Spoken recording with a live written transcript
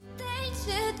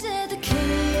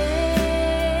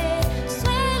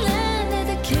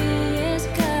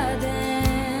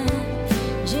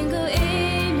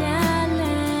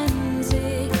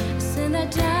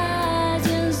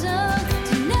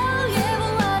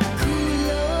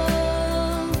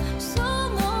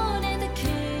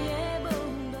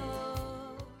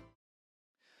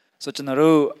So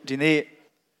general dine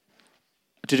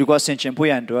to go sentient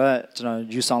poyando general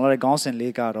you sound like gons and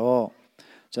legado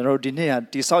general dine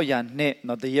tisao yan ne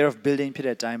not the year of building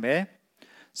period time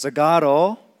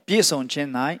Zagaro Pison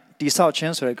Chen night tisao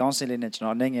chen so gons and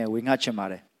general nenge wing at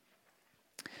chemare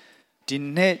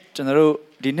Dine general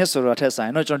dine so test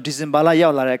I know John Disimbala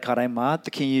yala karama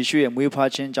the king issue and we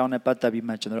patching down a patabi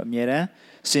general mere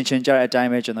sentient jar at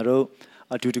time general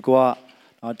to go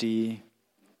the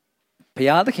ဘု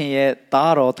ရားသခင်ရဲ့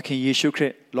သားတော်သခင်ယေရှုခရ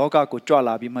စ်လောကကိုကြွ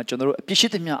လာပြီးမှကျွန်တော်တို့အပြစ်ရှိ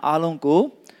သမျှအားလုံးကို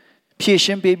ဖြည့်ရှ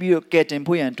င်းပေးပြီးတော့ကယ်တင်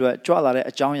ဖို့ရန်အတွက်ကြွလာတဲ့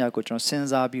အကြောင်းအရာကိုကျွန်တော်စဉ်း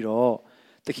စားပြီးတော့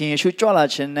သခင်ယေရှုကြွလာ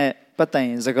ခြင်းနဲ့ပတ်သက်ရ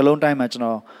င်စကားလုံးတိုင်းမှာကျွန်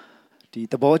တော်ဒီ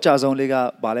သဘောကျဆုံးလေးက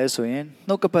ဘာလဲဆိုရင်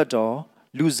နှုတ်ကပတ်တော်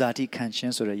လူစားတိခံခြ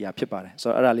င်းဆိုတဲ့အရာဖြစ်ပါတယ်ဆို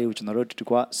တော့အဲ့ဒါလေးကိုကျွန်တော်တို့ဒီ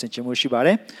ကွာဆင်ခြင်မှုရှိပါတ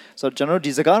ယ်ဆိုတော့ကျွန်တော်တို့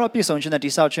ဒီစကားတော်ပြည့်စုံခြင်းနဲ့တိ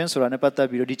ဆောက်ခြင်းဆိုတာနဲ့ပတ်သက်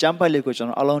ပြီးတော့ဒီကျမ်းပိုက်လေးကိုကျွန်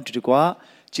တော်အလုံးဒီကွာ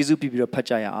ကျေးဇူးပြုပြီးတော့ဖတ်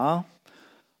ကြရအောင်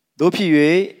တို့ဖြစ်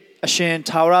၍အရှင်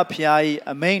ထာဝရဘုရား၏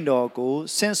အမိန့်တော်ကို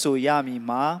ဆင့်ဆိုရမည်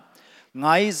မှာ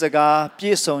ငါ၏စကားပြ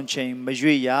ည့်စုံခြင်းမ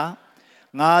ရွေ့ရ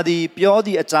ငါသည်ပြောသ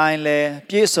ည့်အတိုင်းလဲ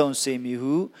ပြည့်စုံစေမည်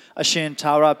ဟုအရှင်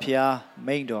ထာဝရဘုရား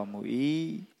မိန့်တော်မူ၏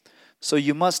 So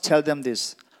you must tell them this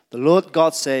The Lord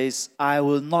God says I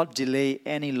will not delay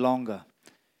any longer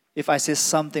If I say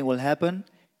something will happen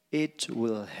it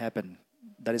will happen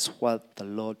That is what the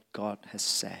Lord God has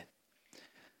said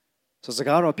So စ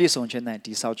ကားတော်ပြည့်စုံခြင်းနဲ့တ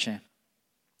ည်ဆောက်ခြင်း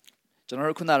ကျွန်တော်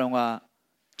တို့ခုနကတော့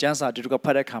ကျမ်းစာတူကဖ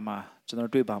တ်တဲ့အခါမှာကျွန်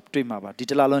တော်တွေ့မှာပါဒီ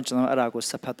တလားလုံးကျွန်တော်အဲ့ဒါကို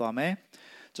ဆက်ဖတ်သွားမယ်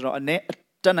ကျွန်တော်အနေ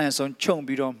တက်နိုင်ဆုံးခြုံ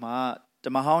ပြီးတော့မှဓ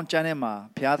မ္မဟောင်းကျမ်းထဲမှာ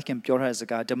ဘုရားသခင်ပြောထားတဲ့စ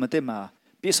ကားဓမ္မသစ်မှာ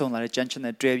ပြည့်စုံလာတဲ့ကျမ်းချက်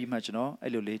နဲ့တွဲပြီးမှကျွန်တော်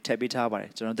အဲ့လိုလေးထည့်ပေးထားပါတယ်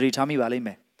ကျွန်တော်သတိထားမိပါလိမ့်မ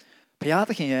ယ်ဘုရား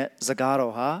သခင်ရဲ့စကား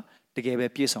တော်ဟာတကယ်ပဲ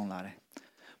ပြည့်စုံလာတယ်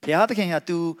ဘုရားသခင်က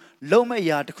तू လုံမဲ့အ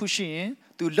ရာတစ်ခုရှိရင်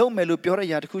तू လုံမဲ့လို့ပြောတဲ့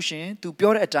အရာတစ်ခုရှိရင် तू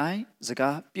ပြောတဲ့အတိုင်းစ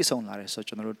ကားပြည့်စုံလာတယ်ဆိုတော့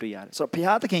ကျွန်တော်တို့တွေ့ရတယ်ဆိုတော့ဘု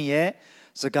ရားသခင်ရဲ့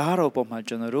စကားတော်ပေါ်မှာ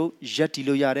ကျွန်တော်တို့ယက်တီ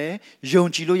လို့ရတယ်ယုံ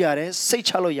ကြည်လို့ရတယ်စိတ်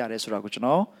ချလို့ရတယ်ဆိုတာကိုကျွန်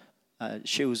တော်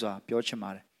ရှေ့ဦးစွာပြောချင်ပါ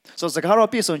တယ်ဆိုတော့စကားတော်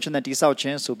ပြည့်စုံခြင်းနဲ့တိဆောက်ခြ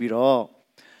င်းဆိုပြီးတော့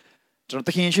ကျွန်တော်သ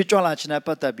ခင်ယေရှုကြွလာခြင်းနဲ့ပ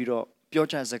တ်သက်ပြီးတော့ပြော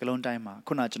ချင်စကားလုံးတိုင်းမှာ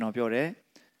ခုနကျွန်တော်ပြောတယ်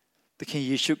သခင်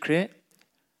ယေရှုခရစ်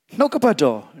နှုတ်ကပတ်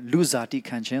တော်လူစားတိ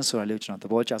ခံခြင်းဆိုတာလေးကိုကျွန်တော်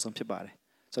သဘောကျဆုံးဖြစ်ပါတယ်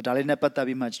ဆိုတော့ဒါလေးနဲ့ပတ်သက်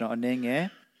ပြီးမှကျွန်တော်အနေငယ်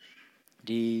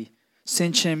ဒီစ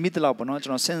င်ချင်မိတလောက်ပေါ့နော်ကျွ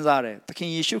န်တော်စဉ်းစားတယ်သခင်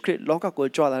ယေရှုခရစ်လောကကို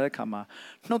ကြွလာတဲ့အခါမှာ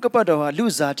နှုတ်ကပတ်တော်ဟာလူ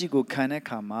စားတိကိုခံတဲ့အ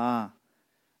ခါမှာ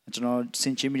ကျွန်တော်စ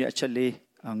င်ချင်မိတဲ့အချက်လေး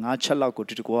၅ချက်လောက်ကို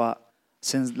ဒီတကွာ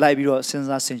လိုက်ပြီးတော့စဉ်း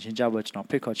စားဆင်ခြင်ကြဖို့ကျွန်တော်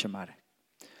ဖိတ်ခေါ်ချင်ပါတယ်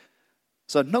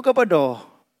ဆိုတော့နှုတ်ကပတ်တော်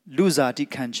လူစားတိ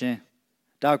ခံခြင်း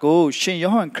ဒါကိုရှင်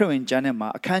ယောဟန်ခရစ်ဝင်ကျမ်းထဲမှာ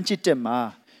အခန်းကြီး1မှာ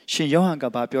ရှင်ယောဟန်က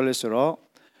ပြောလဲဆိုတော့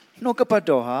နှုတ်ကပတ်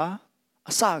တော်ဟာ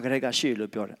အစကတည်းကရှိ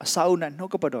လို့ပြောတယ်အစာအုပ်နဲ့နှု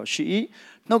တ်ကပတ်တော်ရှိ၏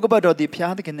နှုတ်ကပတ်တော်ဒီဘု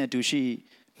ရားသခင်နဲ့တူရှိ၏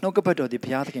နှုတ်ကပတ်တော်ဒီဘု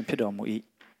ရားသခင်ဖြစ်တော်မူ၏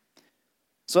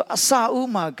ဆိုအစာအုပ်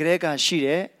မှာကတည်းကရှိ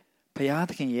တဲ့ဘုရား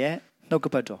သခင်ရဲ့နှုတ်က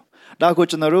ပတ်တော်ဒါကို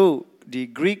ကျွန်တော်တို့ဒီ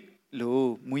Greek လို့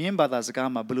မူရင်းဘာသာစကား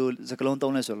မှာဘယ်လိုစကားလုံး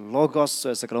သုံးလဲဆို logos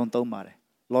ဆိုတဲ့စကားလုံးသုံးပါတယ်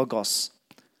logos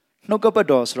နှုတ်ကပတ်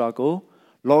တော်ဆိုတာကို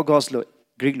logos လို့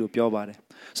Greek လို့ပြောပါတယ်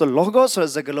ဆို logos ဆို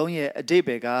တဲ့စကားလုံးရဲ့အဓိပ္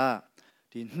ပာယ်က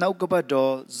ဒီနှုတ်ကပတ်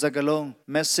တော်စကားလုံး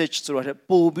message ဆိုတော့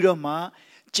ပို့ပြီးတော့မှ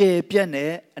ကျေပြတ်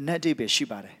တဲ့အနက်အဓိပ္ပာယ်ရှိ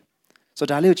ပါတယ်ဆို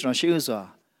တော့ဒါလေးကိုကျွန်တော်ရှေ့ဥစွာ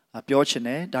ပြောချင်တ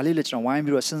ယ်ဒါလေးလည်းကျွန်တော်ဝိုင်း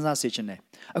ပြီးတော့စဉ်းစားစေချင်တယ်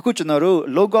အခုကျွန်တော်တို့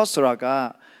logos ဆိုတာက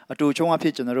အတူချုံအဖြ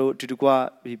စ်ကျွန်တော်တို့ဒီကွာ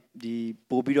ဒီ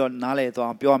ပို့ပြီးတော့နားလည်သွား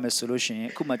အောင်ပြောရမယ်ဆိုလို့ရှိရင်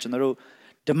အခုမှကျွန်တော်တို့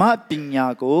ဓမ္မပညာ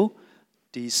ကို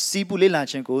ဒီစီးပူလေ့လာ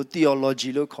ခြင်းကို theology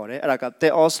လို့ခေါ်တယ်အဲ့ဒါက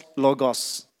theos logos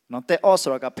နော် theos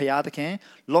ဆိုတာကဘုရားသခင်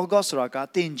logos ဆိုတာက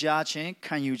သင်ကြားခြင်း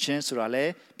ခံယူခြင်းဆိုတာလ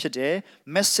ည်းဖြစ်တယ်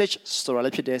message ဆိုတာလ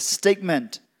ည်းဖြစ်တယ်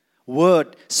statement word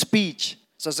speech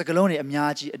ဆိုစကားလုံးတွေအ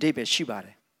များကြီးအဓိပ္ပာယ်ရှိပါတ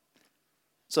ယ်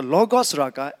ဆို logos ဆိုတာ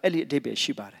ကအဲ့ဒီအဓိပ္ပာယ်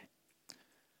ရှိပါတယ်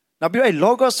နောက်ပြီးတော့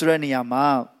logos ဆိုတဲ့နေရာမှာ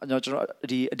ကျွန်တော်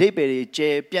ဒီအဓိပ္ပာယ်တွေကျ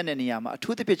ယ်ပြန့်တဲ့နေရာမှာအ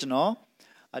ထူးသဖြင့်ကျွန်တော်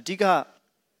အဓိက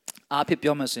အားဖြင့်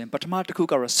ပြောမှဆိုရင်ပထမတစ်ခု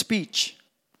ကတော့ speech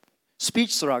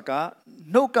ဆိုတာက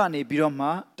နှုတ်ကနေပြီးတော့မှ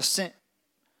တစ်ဆင့်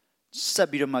ဆက်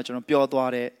ပြီးတော့မှကျွန်တော်ပြော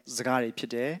သွားတဲ့စကားတွေဖြ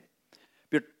စ်တယ်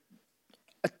ပြီး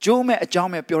အကျိုးမဲ့အကြော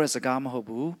င်းမဲ့ပြောတဲ့စကားမဟုတ်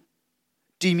ဘူး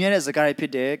တည်မြဲတဲ့စကားတွေဖြ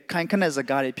စ်တယ်ခိုင်ခန့်တဲ့စ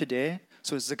ကားတွေဖြစ်တယ်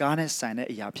ဆိုစကားနဲ့ဆိုင်တဲ့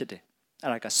အရာဖြစ်တယ်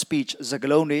အဲ့ဒါက speech စ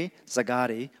ကားလုံးတွေစကား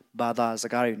တွေဘာသာစ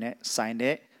ကားတွေနဲ့ဆိုင်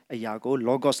တဲ့အရာကို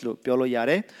logos လို့ပြောလို့ရ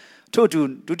တယ်ထို့အတူ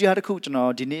ဒုတိယတစ်ခုကျွန်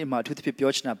တော်ဒီနေ့မှာအထူးသဖြင့်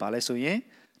ပြောချင်တာပါလဲဆိုရင်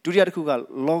ဒုတိယတစ်ခုက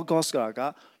logos က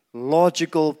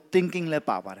logical thinking လဲ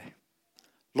ပါပါတယ်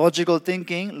logical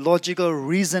thinking logical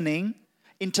reasoning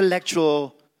intellectual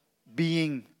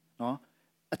being နော်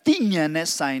အသိဉာဏ်နဲ့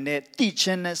ဆိုင်တဲ့သိချ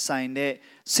င်းနဲ့ဆိုင်တဲ့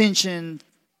စင်ချင်း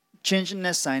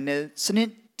နဲ့ဆိုင်တဲ့စနစ်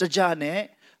တကျနဲ့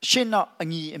ရှင်းနောက်အ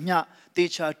ညီအမျှတေ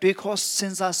ချာတွေးခေါ်စ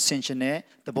ဉ်းစားဆင်ခြင်တဲ့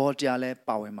သဘောတရားလဲ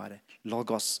ပါဝင်ပါတယ်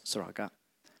logos ဆိုတာက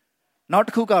နောက်တ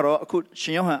စ်ခုကတော့အခုရှ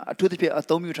င်ယောဟန်အထူးသဖြင့်အ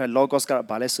သုံးပြုထား logos က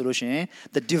ဘာလဲဆိုလို့ရှိရင်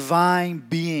the divine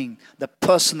being the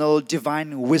personal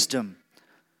divine wisdom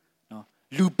နော်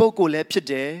လူပုဂ္ဂိုလ်လည်းဖြစ်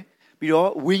တယ်ပြီးတော့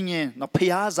ဝိညာဉ်နော်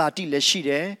ဖျားဇာတိလည်းရှိ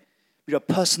တယ်ပြီးတော့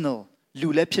personal လူ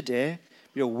လည်းဖြစ်တယ်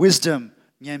ပြီးတော့ wisdom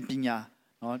ဉာဏ်ပညာ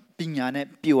နော်ပညာနဲ့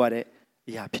ပြည့်ဝတဲ့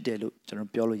အရာဖြစ်တယ်လို့ကျွန်တော်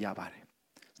ပြောလို့ရပါတယ်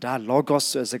ဒါ logos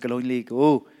ဆိုတဲ့စကားလုံးလေး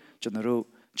ကိုကျွန်တော်တို့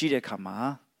ကြည့်တဲ့အခါမှာ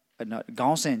ခေါ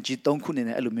င်းစဉ်ကြီး၃ခုနေ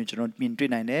နဲ့အဲ့လိုမျိုးကျွန်တော်မြင်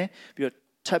တွေ့နိုင်တယ်ပြီးတော့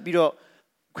ထပ်ပြီးတော့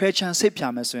ခွဲခြမ်းစိတ်ဖြာ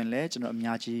မယ်ဆိုရင်လည်းကျွန်တော်အ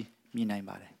များကြီးမြင်နိုင်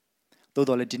ပါတယ်သို့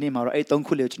တော်လည်းဒီနေ့မှာတော့အဲ့၃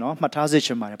ခုလေးကိုကျွန်တော်မှတ်ထားစေချ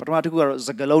င်ပါတယ်ပထမတစ်ခုကတော့စ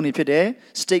ကားလုံးတွေဖြစ်တယ်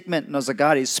statement နော်စ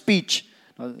ကားတွေ speech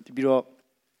နော်ပြီးတော့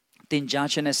တင်ကြား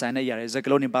ခြင်းနဲ့ဆိုင်တဲ့ຢာတွေစ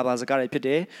ကားလုံးတွေဘာသာစကားတွေဖြစ်တ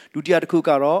ယ်ဒုတိယတစ်ခု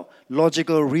ကတော့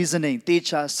logical reasoning တေ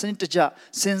ချာစင်တကြ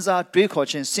စဉ်းစားတွေးခေါ်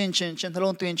ခြင်းစင်ချင်းနှ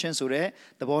လုံးသွင်းခြင်းဆိုတဲ့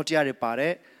သဘောတရားတွေပါ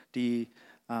တဲ့ဒီ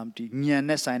ဉာဏ်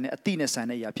နဲ့ဆိုင်တဲ့အသိနဲ့ဆိုင်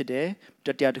တဲ့အရာဖြစ်တယ်တ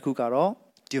တိယတစ်ခုကတော့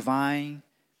divine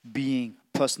being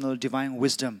personal divine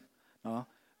wisdom နော်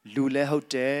လူလည်းဟုတ်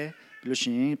တယ်ပြီးလို့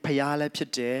ရှိရင်ဖျားလည်းဖြ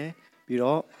စ်တယ်ပြီး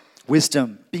တော့ wisdom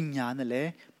ပညာနဲ့လည်း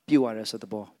ပြည့်ဝတယ်ဆိုတဲ့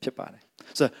သဘောဖြစ်ပါတယ်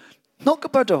ဆိုတော့နှုတ်က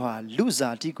ပတ်တော်ဟာလူ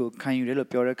စားတိကိုခံယူတယ်လို့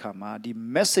ပြောတဲ့အခါမှာဒီ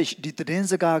message ဒီသတင်း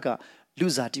စကားကလူ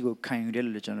စားတိကိုခံယူတယ်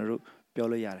လို့ကျွန်တော်တို့ပြော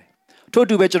လို့ရတယ်ထို့အ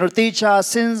တူပဲကျွန်တော်တေချာ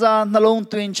စဉ်းစားနှလုံး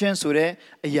သွင်းခြင်းဆိုတဲ့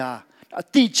အရာအ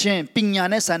တိချင်းပညာ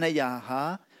နဲ့ဆိုင်တဲ့အရာဟာ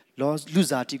လူ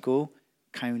စားတိကို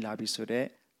ခံယူလာပြီဆိုတဲ့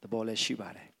သဘောလည်းရှိပါ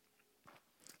တယ်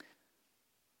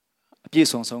အပြည့်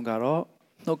စုံဆုံးကတော့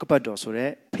နှုတ်ကပတ်တော်ဆိုတဲ့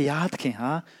ဘုရားသခင်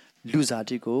ဟာလူစား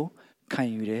တိကိုခံ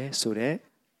ယူတယ်ဆိုတဲ့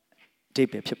အဓိပ္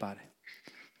ပာယ်ဖြစ်ပါတယ်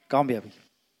ကောင်းပြီ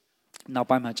နောက်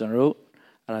ပိုင်းမှာကျွန်တော်တို့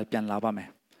အဲ့ဒါပြန်လာပါမယ်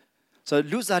ဆိုတော့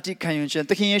လူစားတိခံယူခြင်း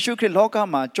သခင်ယေရှုခရစ်လောက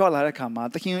မှာကြွလာတဲ့အခါမှာ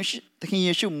သခင်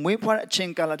ယေရှုမွေးဖွားတဲ့အချိ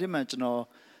န်ကာလတည်းမှာကျွန်တော်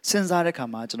စဉ်းစားတဲ့အခါ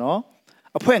မှာကျွန်တော်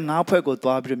အဖွဲ့၅ဖွဲ့ကို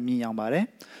သွားပြီးမြင်အောင်ပါတယ်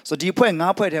ဆိုတော့ဒီအဖွဲ့၅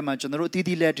ဖွဲ့ထဲမှာကျွန်တော်တို့အသီး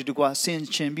သီးလဲဒီတကွာဆင်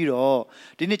ခြင်ပြီးတော့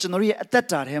ဒီနေ့ကျွန်တော်တို့ရဲ့အသက်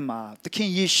တာထဲမှာသခင်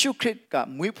ယေရှုခရစ်က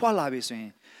မွေးဖွားလာပြီဆိုရ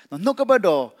င်နှုတ်ကပတ်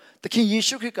တော်သခင်ယေ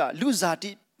ရှုခရစ်ကလူစားတိ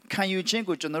ခံယူခြင်း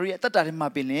ကိုကျွန်တော်တို့ရဲ့အသက်တာထဲမှာ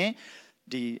ပြင်လင်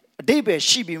ဒီအတိတ်ပဲ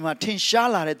ရှိပြီးမှထင်ရှား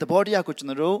လာတဲ့သဘောတရားကိုကျွန်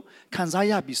တော်တို့ခံစား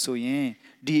ရပြီဆိုရင်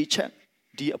ဒီအချက်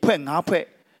ဒီအဖွဲ့၅ဖွဲ့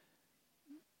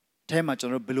ထဲမှာကျွ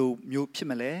န်တော်တို့ဘယ်လိုမျိုးဖြစ်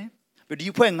မလဲဒီ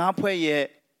အဖွဲ့၅ဖွဲ့ရဲ့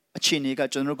အခြေအနေက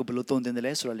ကျွန်တော်တို့ကိုဘယ်လိုသုံးသင်တယ်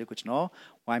လဲဆိုတာလေးကိုကျွန်တော်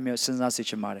ဝိုင်းမြေစဉ်းစားစေ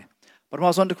ချင်ပါတယ်ပထမ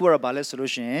ဆုံးတစ်ခုကတော့ဘာလဲဆို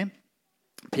လို့ရှိရင်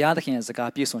ဘုရားသခင်ရဲ့စ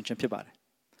ကားပြည့်စုံခြင်းဖြစ်ပါတယ်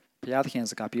ဘုရားသခင်ရဲ့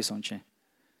စကားပြည့်စုံခြင်း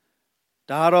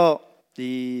ဒါကတော့ဒီ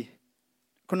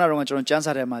ခုနကတော့ကျွန်တော်ကျမ်း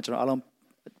စာထဲမှာကျွန်တော်အလုံး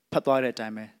ဖတ်သွားတဲ့အတို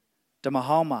င်းပဲဓမ္မ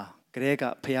ဟောင်းမှာကလေးက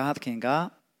ဘုရားသခင်က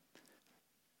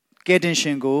ကယ်တင်ရှ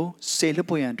င်ကိုစေလွှတ်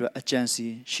ဖို့ရန်အတွက်အကြံစီ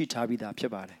ရှိထားပြီးသားဖြ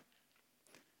စ်ပါတယ်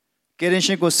ကယ်တင်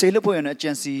ရှင်ကိုစေလွှတ်ဖို့ရန်အ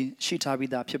ကြံစီရှိထား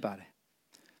ပြီးသားဖြစ်ပါတယ်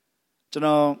ကျွန်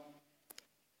တော်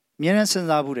အမြဲတမ်းစဉ်း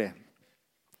စားဘူးတယ်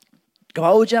ကမ္ဘာ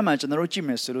ဦးကျမ်းမှာကျွန်တော်တို့ကြည့်မ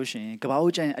ယ်ဆိုလို့ရှိရင်ကမ္ဘာ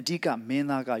ဦးကျမ်းရဲ့အဓိကမင်း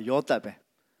သားကယောသပ်ပဲ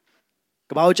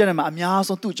ကမ္ဘာဦးကျမ်းထဲမှာအများ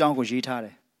ဆုံးသူ့အကြောင်းကိုရေးထားတ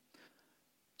ယ်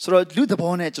ဆိုတော့လူသ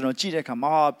ဘောနဲ့ကျွန်တော်ကြည့်တဲ့အခါ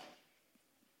မှာ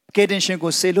ကယ်တင်ရှင်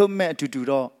ကိုစေလွှတ်မဲ့အတူတူ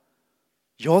တော့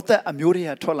ယောသပ်အမျိုးတွေ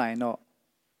ကထွက်လာရင်တော့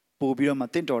ပို့ပြီးတော့မှ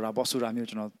တင့်တော်တာပေါ့ဆိုတာမျိုး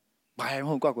ကျွန်တော်ဘာမှမ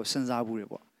ဟုတ်ကွာကိုစဉ်းစားဘူးတယ်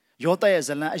ပေါ့ယောသပ်ရဲ့ဇ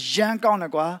လံအရန်ကောင်းတ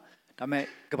ယ်ကွာဒါပေမဲ့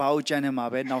ကမ္ဘာဦးကျမ်းထဲမှာ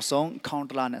ပဲနောက်ဆုံးခေါင်း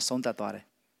တလားနဲ့ဆုံးသက်သွားတယ်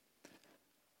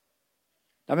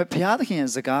ဒါပေမဲ့ဘုရားသခင်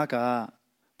ရဲ့စကားက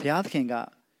ဘုရားသခင်က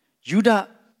ယူဒ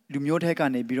လူမျိုးထဲက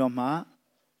နေပြီးတော့မှ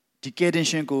ဒီကယ်တင်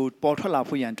ရှင်ကိုပေါ်ထွက်လာ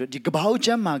ဖို့ရန်အတွက်ဒီကမ္ဘာဦးကျ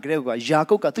မ်းမှာကလေးကယာ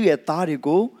ကုပ်ကသူ့ရဲ့သားတွေ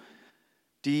ကို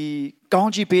ဒီကော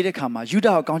င်းချီးပေးတဲ့ခါမှာယူဒ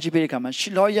ကိုကောင်းချီးပေးတဲ့ခါမှာရှီ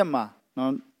လောရက်မှာ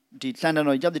နော်ဒီလန်ဒန်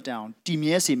တော်ရပ်တဲ့တောင်တည်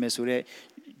မြဲစေမယ်ဆိုတဲ့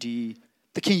ဒီ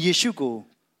သခင်ယေရှုကို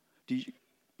ဒီ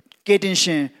ကယ်တင်ရှ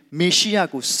င်မေရှိယ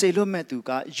ကိုစေလွှတ်မဲ့သူ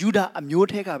ကယူဒအမျိုး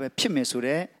ထဲကပဲဖြစ်မယ်ဆို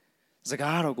တဲ့စ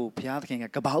ကားတော်ကိုဘုရားသခင်က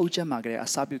ကမ္ဘာဦးကျမ်းမှာကလေးအ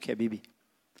စာပြုခဲ့ပြီးပြီ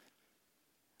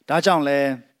ဒါကြောင့်လဲ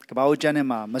ကမ္ဘာဦးကျမ်းထဲ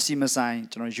မှာမစီမဆိုင်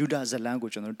ကျွန်တော်ယူဒဇလန်းကို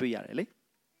ကျွန်တော်တွေ့ရတယ်လေ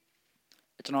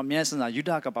ကျွန်တော်အမြဲစဉ်းစားယူ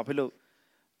ဒကဘာဖြစ်လို့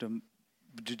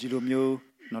ဒီလိုမျိုး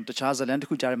နော်တခြားဇလန်းတစ်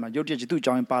ခုကြားထဲမှာရုတ်တရက်ကြီးသူ့အ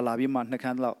ကြောင်းပါလာပြီးမှနှစ်ခ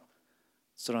မ်းလောက်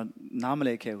ဆိုတော့နားမ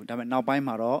လဲခဲ့ဘူးဒါပေမဲ့နောက်ပိုင်း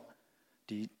မှာတော့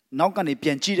ဒီနောက်ကနေပြ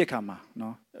န်ကြည့်တဲ့ခါမှာ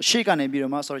နော်အရှိကနေပြီး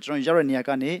တော့မှဆိုတော့ကျွန်တော်ရောက်တဲ့နေရာ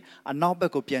ကနေအနောက်ဘ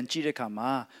က်ကိုပြန်ကြည့်တဲ့ခါမှာ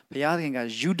ဘုရားသခင်က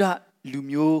ယူဒလူ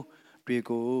မျိုးတွေ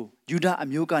ကိုယူဒအ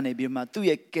မျိုးကနေပြီးမှသူ့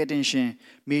ရဲ့ကယ်တင်ရှင်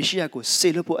မေရှိယကိုစေ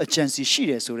လွှတ်ဖို့အကြံစီရှိ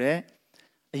တယ်ဆိုတဲ့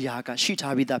အရာကရှိ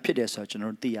ထားပြီးသားဖြစ်တယ်ဆိုတော့ကျွန်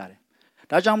တော်တို့သိရတယ်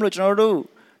ဒါကြောင့်မလို့ကျွန်တော်တို့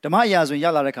ဓမ္မရာဇဝင်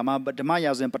ရောက်လာတဲ့ခါမှာဓမ္မ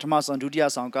ရာဇဝင်ပထမဆောင်ဒုတိယ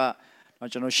ဆောင်က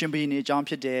ကျွန်တော်ရှင်ဘီနေအကြောင်း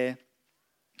ဖြစ်တယ်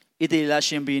ဣသေလ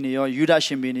ရှင်ဘီနေရောယူဒ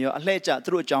ရှင်ဘီနေရောအလှည့်ကျသူ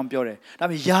တို့အကြောင်းပြောတယ်ဒါ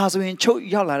ပေမဲ့ရာဇဝင်ချုပ်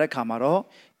ရောက်လာတဲ့ခါမှာတော့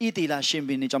ဣသေလရှင်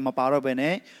ဘီနေအကြောင်းမပါတော့ဘဲ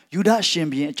နဲ့ယူဒရှင်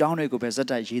ဘီအကြောင်းတွေကိုပဲဇက်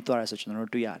တိုက်ရေးသွားတယ်ဆိုကျွန်တော်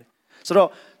တို့တွေ့ရတယ်ဆိုတော့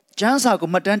ကျမ်းစာကို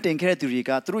မှတ်တမ်းတင်ခဲ့တဲ့သူတွေ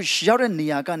ကသူတို့ရောက်တဲ့နေ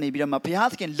ရာကနေပြီးတော့မှဘုရား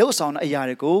သခင်လှုပ်ဆောင်တဲ့အရာ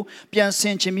တွေကိုပြန်ဆ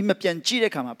င်ခြင်ပြီးမပြန်ကြည့်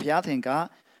တဲ့ခါမှာဘုရားသခင်က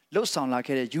လှုပ်ဆောင်လာ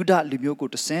ခဲ့တဲ့ယူဒလူမျိုးကို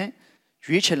တဆင့်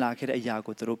ရွေးချယ်လာခဲ့တဲ့အရာ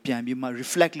ကိုသူတို့ပြန်ပြီးမှ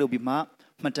reflect လုပ်ပြီးမှ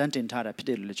မှတ်တမ်းတင်ထားတာဖြစ်တ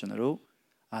ယ်လို့လည်းကျွန်တော်တို့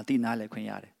သိနာလည်ခွင့်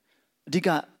ရတယ်အဓိက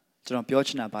ကျွန်တော်ပြောချ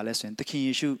င်တာပါလဲဆိုရင်သခင်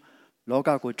ယေရှုလောက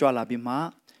ကိုကြွလာပြီးမှ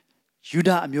ယူဒ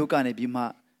အမျိုးကနေပြီးမှ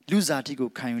လူစားတိကို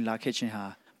ခံယူလာခဲ့ခြင်းဟာ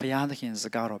ဘုရားသခင်စ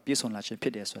ကားတော်ပြည့်စုံလာခြင်းဖြ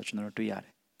စ်တယ်ဆိုတာကျွန်တော်တို့တွေ့ရတ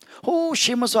ယ်ဟိုး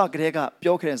ရှေးမစွာကလေးက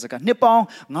ပြောခဲ့တဲ့စကားနှစ်ပေါင်း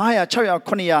900 600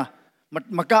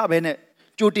 900မကဘဲနဲ့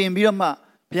ကြိုတင်ပြီးတော့မှ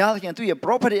ဘုရားသခင်သူ့ရဲ့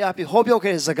prophet အဖြစ်ဟောပြော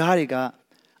ခဲ့တဲ့စကားတွေက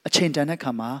အချိန်တန်တဲ့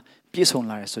ခါမှာပြည့်စုံ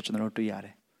လာတယ်ဆိုကျွန်တော်တို့တွေ့ရတ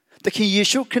ယ်သခင်ယေ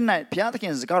ရှုခရစ်၌ဘုရားသခ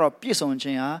င်စကားတော်ပြည့်စုံခြ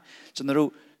င်းဟာကျွန်တော်တို့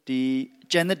ဒီ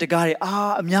ကျန်တဲ့တကားတွေ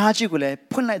အများကြီးကိုလည်း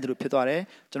ဖွင့်လိုက်တယ်လို့ဖြစ်သွားတယ်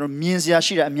ကျွန်တော်မြင်စရာ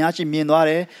ရှိတာအများကြီးမြင်သွား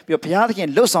တယ်ပြီးတော့ဘုရားသခင်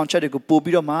လှုပ်ဆောင်ချက်တွေကိုပို့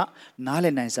ပြီးတော့မှနားလ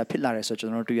ည်နိုင်စွာဖြစ်လာတယ်ဆိုကျွ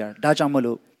န်တော်တို့တွေ့ရတယ်ဒါကြောင့်မ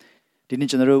လို့ဒီနေ့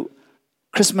ကျွန်တော်တို့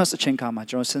ခရစ်စမတ်အချိန်ခါမှာ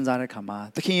ကျွန်တော်စဉ်းစားတဲ့ခါမှာ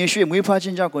သခင်ယေရှုရဲ့မွေးဖွားခြ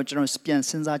င်းကြောင့်ကိုကျွန်တော်ပြန်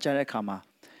စဉ်းစားကြတဲ့ခါမှာ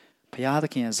ဘုရားသ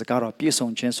ခင်ရဲ့စကားတော်ပြည့်စုံ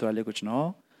ခြင်းဆိုတာလေးကိုကျွန်တော်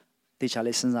တေချာ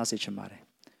လေးစဉ်းစားစေချင်ပါတယ်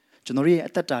ကျွန်တော်ရဲ့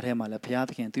အသက်တာထဲမှာလည်းဘုရားသ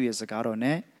ခင်သူ့ရဲ့စကားတော်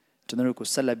နဲ့ကျွန်တော်တို့ကို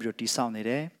ဆက်လက်ပြီးတော့တည်ဆောက်နေ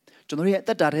တယ်ကျွန်တော်ရဲ့အသ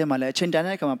က်တာထဲမှာလည်းအချိန်တန်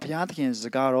တဲ့အခါမှာဘုရားသခင်စ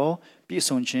ကားတော်ပြည့်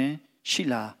စုံခြင်းရှိ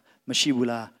လားမရှိဘူး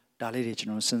လားဒါလေးတွေကျွန်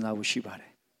တော်စဉ်းစားဖို့ရှိပါတယ်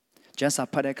ကျမ်းစာ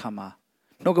ဖတ်တဲ့အခါမှာ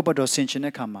နှုတ်ကပတ်တော်ဆင်ခြင်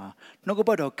တဲ့အခါမှာနှုတ်ကပ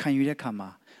တ်တော်ခံယူတဲ့အခါမှာ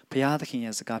ဘုရားသခင်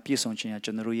ရဲ့စကားပြည့်စုံခြင်းက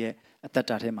ကျွန်တော်ရဲ့အသက်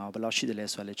တာထဲမှာဘယ်လောက်ရှိတယ်လဲ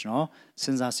ဆိုတာလေကျွန်တော်စ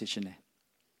ဉ်းစားစေချင်တယ်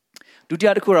ဒုတိယ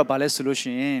တစ်ခုတော့ဗာလဲဆိုလို့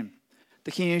ရှိရင်သ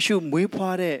ခင်ယေရှုမွေး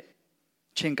ဖွားတဲ့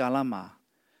ချိန်ကာလမှာ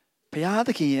ဘုရားသ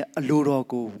ခင်ရဲ့အလိုတော်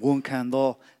ကိုဝန်ခံသော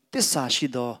တစ္ဆာရှိ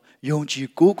သောယုံကြည်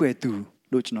ကိုးကွယ်သူ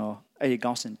လို့ကျွန်တော်အဲ့ဒီ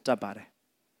ကောင်းစဉ်တတ်ပါတယ်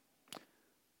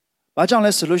။ဘာကြောင့်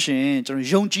လဲဆိုလို့ရှိရင်ကျွန်တော်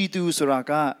ယုံကြည်သူဆိုတာ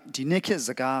ကဒီနေ့ခေတ်စ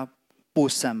ကားပို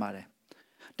ဆန်ပါတယ်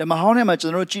။ဓမ္မဟောင်းထဲမှာကျွ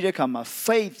န်တော်တို့ကြည့်တဲ့အခါမှာ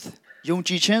faith ယုံ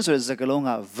ကြည်ခြင်းဆိုတဲ့စကားလုံး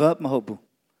က verb မဟုတ်ဘူး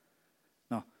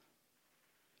။နော်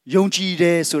ယုံကြည်တ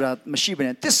ယ်ဆိုတာမရှိဘဲ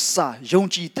နဲ့တစ္ဆာယုံ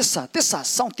ကြည်တစ္ဆာ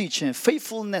စောင့်တည်ခြင်း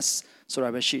faithfulness ဆိုတာ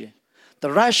ပဲရှိတယ်။ The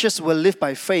righteous will live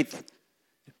by faith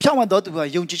ဖြောင့်မတ်တော်သူက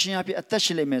ယုံကြည်ခြင်းအဖြစ်အသက်ရှ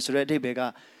င်လိမ့်မယ်ဆိုတဲ့အဓိပ္ပာယ်က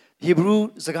ဟေဘရု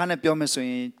စကားနဲ့ပြောမယ်ဆို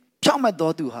ရင်ဖြောင့်မတ်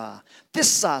တော်သူဟာတစ္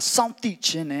ဆာစောင့်တည်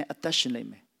ခြင်းနဲ့အသက်ရှင်လိမ့်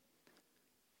မယ်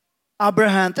အာဗြ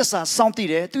ဟံတစ္ဆာစောင့်တည်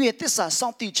တယ်သူရဲ့တစ္ဆာစော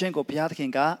င့်တည်ခြင်းကိုဘုရားသခ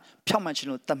င်ကဖြောင့်မတ်ခြင်း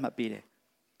လို့သတ်မှတ်ပေးတယ်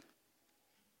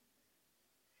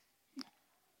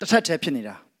တစ်ထပ်တည်းဖြစ်နေ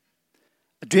တာ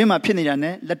အတွင်းမှာဖြစ်နေတာ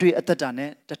နဲ့လက်တွေ့အသက်တာနဲ့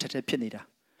တစ်ထပ်တည်းဖြစ်နေတာ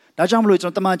ဒါကြောင့်မလို့ကျွ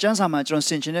န်တော်တမန်ကျမ်းစာမှာကျွန်တော်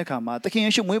ဆင်ခြင်တဲ့အခါမှာသခင်ယေ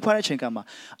ရှုမွေးဖွားတဲ့အချိန်ကမှာ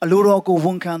အလိုတော်ကိုဝ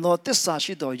န်ခံသောတစ္ဆာ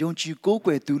ရှိသောယုံကြည်ကိုး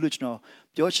ကွယ်သူလို့ကျွန်တော်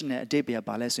ပြောချင်တဲ့အဓိပ္ပာယ်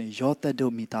ပါလဲဆိုရင်ယောသတ်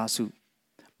တို့မိသားစု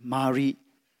မာရိပြီး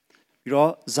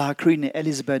တော့ဇာခရီနဲ့အဲ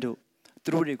လိဇဘက်တို့သူ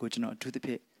တို့တွေကိုကျွန်တော်အထူးသဖြ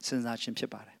င့်စဉ်းစားခြင်းဖြစ်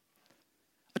ပါတယ်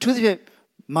အထူးသဖြင့်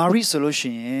မာရိဆိုလို့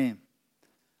ရှိရင်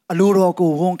အလိုတော်ကို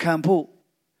ဝန်ခံဖို့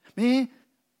မင်း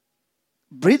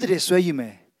ဘရိဒတွေဆွဲယူမ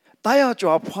ယ်တာယာ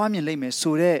ကြွားဖွားမြင်လိမ့်မယ်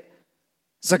ဆိုတဲ့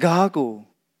စကားကို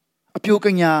အပြိုက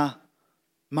ညာ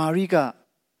မာရိက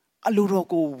အလိုတော်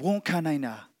ကိုဝန်ခံနိုင်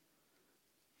တာ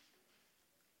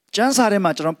ကျမ်းစာထဲ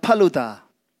မှာကျွန်တော်ဖတ်လို့တာ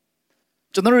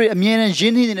ကျွန်တော်တို့အမြဲတမ်းရ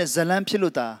င်းနှီးနေတဲ့ဇလံဖြစ်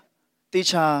လို့တာတေ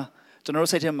ချာကျွန်တော်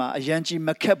တို့စိတ်ထဲမှာအယံကြီးမ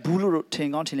ခက်ဘူးလို့ထင်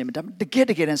ကောင်းထင်လိမ့်မယ်ဒါပေမဲ့တကယ်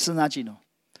တမ်းစဉ်းစားကြည့်နော်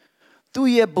သူ့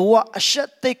ရဲ့ဘဝအရှက်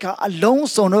သိက္ခာအလုံး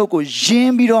စုံတို့ကိုယ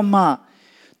င်းပြီးတော့မှ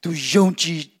သူယုံကြ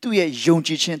ည်သူ့ရဲ့ယုံ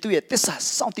ကြည်ခြင်းသူ့ရဲ့သစ္စာ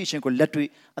စောင့်တည်ခြင်းကိုလက်တွေ့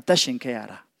အသက်ရှင်ခဲ့ရ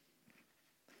တာ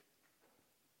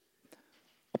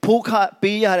အဖို့ခ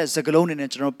ပေးရတဲ့စကားလုံးတွေနဲ့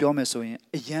ကျွန်တော်ပြောမယ်ဆိုရင်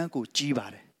အယံကိုကြီးပါ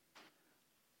တယ်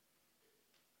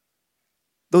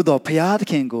သို့တော့ဘုရားသ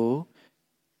ခင်ကို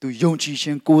သူယုံကြည်ခြ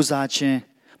င်းကိုးစားခြင်း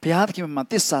ဘုရားသခင်မှာ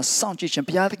သစ္စာစောင့်ကြည့်ခြင်း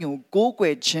ဘုရားသခင်ကိုကိုးကွ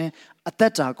ယ်ခြင်းအသ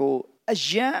က်တာကိုအ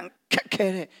ယံခက်ခဲ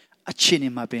တဲ့အခြေအနေ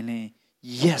မှာပင်လင်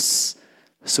yes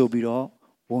ဆိုပြီးတော့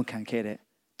ဝန်ခံခဲ့တဲ့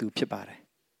သူဖြစ်ပါတယ်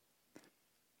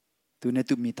သူနဲ့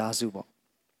သူမိသားစုပေါ့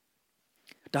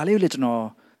ဒါလေးကိုလည်းကျွန်တော်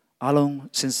အားလုံး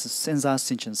စဉ်းစားဆ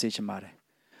င်ခြင်စေချင်ပါတယ်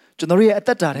ကျွန်တော်ရဲ့အသ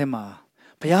က်တာထဲမှာ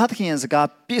ဘုရားသခင်ရဲ့စကား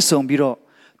ပြည့်စုံပြီးတော့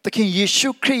သခင်ယေရှု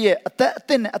ခရစ်ရဲ့အသ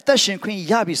က်နဲ့အသက်ရှင်ခွင့်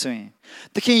ရပြီဆိုရင်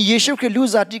သခင်ယေရှုခရစ်လူ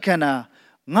စားတိခန္ဓာ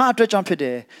ငါအတွက်ကြောင့်ဖြစ်တ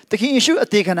ယ်သခင်ယေရှုအ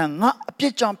သေးခန္ဓာငါအပြ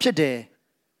စ်ကြောင့်ဖြစ်တယ်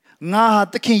ငါဟာ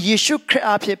သခင်ယေရှုခရစ်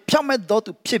အဖြစ်ဖြောင့်မတ်တော်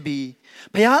သူဖြစ်ပြီး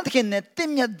ဘုရားသခင်နဲ့တ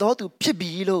င့်မြတ်တော်သူဖြစ်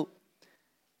ပြီးလို့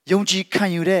ယုံကြည်ခံ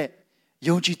ယူတဲ့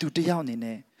ယုံကြည်သူတစ်ယောက်အနေ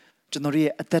နဲ့ကျွန်တော်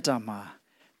ရဲ့အသက်တာမှာ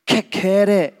ခက်ခဲ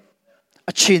တဲ့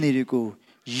အခြေအနေတွေကို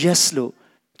yes လို့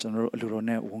ကျွန်တော်တို့အလိုတော်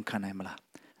နဲ့ဝန်ခံနိုင်မလား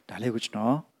ဒါလေးကိုကျွန်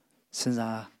တော်စဉ်း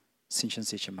စားဆင်ခြင်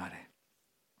စေချင်ပါတယ်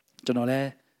ကျွန်တော်လည်း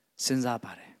စဉ်းစား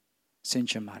ပါတယ်ဆင်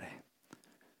ခြင်ပါတယ်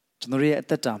ကျွန်တော်ရဲ့အ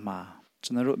သက်တာမှာကျွ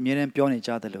န်တော်တို့အမြဲတမ်းပြောနေ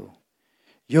ကြသလို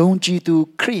ယုံကြည်သူ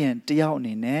ခရိယန်တယောက်အ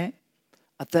နေနဲ့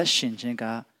အသက်ရှင်ခြင်းက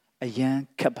အယံ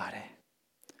ခက်ပါတယ်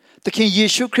သခင်ယေ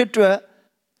ရှုခရစ်အတွက်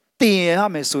တည်ရ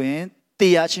မယ်ဆိုရင်တ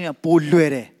ည်ရခြင်းကပိုလွယ်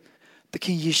တယ်သခ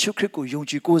င်ယေရှုခရစ်ကိုယုံ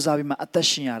ကြည်ကိုးစားပြီးမှအသက်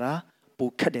ရှင်ရတာပို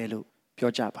ခက်တယ်လို့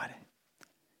ပြောကြပါတယ်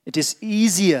It is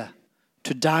easier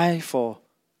to die for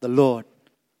the Lord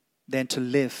than to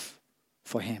live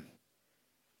for Him.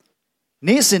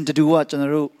 နေ့စဉ်တူကကျွန်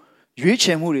တော်တို့ရွေးချ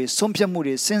ယ်မှုတွေဆုံးဖြတ်မှု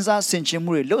တွေစဉ်းစားဆင်ခြင်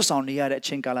မှုတွေလှုပ်ဆောင်နေရတဲ့အ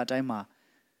ချိန်ကာလတိုင်းမှာ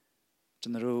ကျွ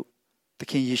န်တော်တို့သ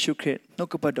ခင်ယေရှုခရစ်နှု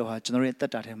တ်ကပတ်တော်ဟာကျွန်တော်ရဲ့အသ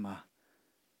က်တာထဲမှာ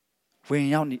ဝင်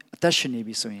ရောက်နေအသက်ရှင်နေ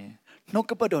ပြီဆိုရင်နှုတ်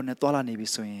ကပတ်တော်နဲ့တွာလာနေပြီ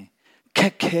ဆိုရင်ခ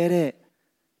က်ခဲတဲ့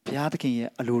ဘုရားသခင်ရဲ့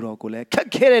အလိုတော်ကိုလည်းခက်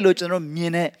ခဲတယ်လို့ကျွန်တော်မြ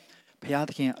င်တဲ့ဘုရားသ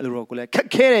ခင်ရဲ့အလိုတော်ကိုလည်းခက်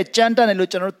ခဲတဲ့ကြမ်းတမ်းတယ်လို့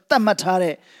ကျွန်တော်သတ်မှတ်ထား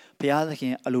တဲ့ဘုရားသခင်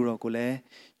ရဲ့အလိုတော်ကိုလည်း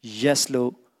yes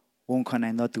လို့ဝန်ခံ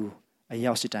နိုင်တော့သူအ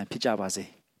ရောက်စီတိုင်းဖြစ်ကြပါစေ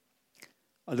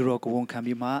အလိုတော်ကိုဝန်ခံ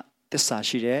ပြီးမှသစ္စာ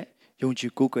ရှိတဲ့ယုံကြ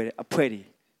ည်ကိုးကွယ်တဲ့အဖွဲ့တွေ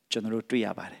ကျွန်တော်တို့တွေ့ရ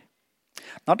ပါတယ်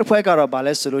နောက်တစ်ဖွဲ့ကတော့ဗာ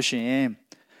လဲဆိုလို့ရှိရင်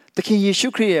သခင်ယေရှု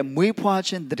ခရစ်ရဲ့မွေးဖွား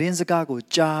ခြင်းသတင်းစကားကို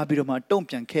ကြားပြီးတော့မှတုံ့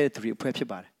ပြန်ခဲ့တဲ့သူတွေအဖွဲ့ဖြစ်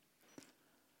ပါတယ်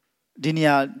ဒီနေ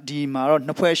ရာဒီမှာတော့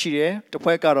နှစ်ဖွဲ့ရှိတယ်တစ်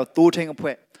ဖွဲ့ကတော့တိုးထင်းအ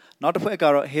ဖွဲ့နောက်တစ်ဖွဲ့က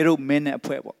တော့ဟေရုမင်းနဲ့အ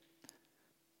ဖွဲ့ပေါ့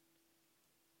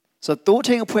ဆိုတော့တိုးထ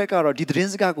င်းအဖွဲ့ကတော့ဒီသတ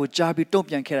င်းစကားကိုကြားပြီးတုံ့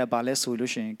ပြန်ခဲ့တာဗာလဲဆို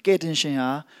လို့ရှိရင်ကယ်တင်ရှင်ဟာ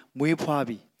မွေးဖွား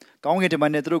ပြီးကောင်းကင်တမ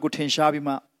န်နဲ့သူတို့ကိုထင်ရှားပြီး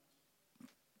မှ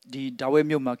ဒီဒါဝိ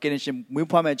မြို့မှာကယ်တင်ရှင်မွေး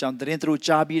ဖွားမဲ့အကြောင်းသတင်းသူတို့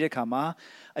ကြားပြီးတဲ့အခါမှာ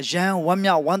အယံဝမ်း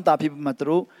မြောက်ဝမ်းသာဖြစ်ပြီးမှသူ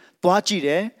တို့သွားကြည့်တ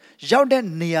ယ်ရောက်တဲ့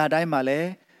နေရာတိုင်းမှာလည်း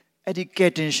အဲ့ဒီက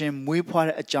ယ်တင်ရှင်မွေးဖွား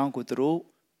တဲ့အကြောင်းကိုသူတို့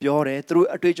ပြောတယ်သူတို့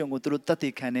အတွေ့အကြုံကိုသူတို့သက်သေ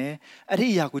ခံတယ်အဲ့ဒီ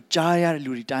အရာကိုကြားရတဲ့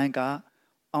လူတွေတိုင်းက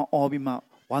အော်ပြီးမှ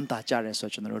ဝမ်းသာကြတယ်ဆို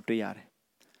တော့ကျွန်တော်တို့တွေ့ရတယ်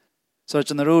ဆိုတော့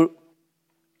ကျွန်တော်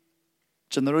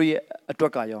တို့ရဲ့အတွ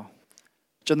က်ကရော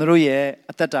ကျွန်တော်တို့ရဲ့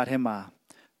အသက်တာထဲမှာ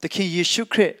သခင်ယေရှု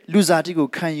ခရစ်လူစားတိကို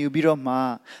ခံယူပြီးတော့မှ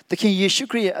သခင်ယေရှု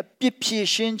ခရစ်ရဲ့အပြစ်ဖြေ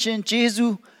ရှင်းခြင်းဂျေဇု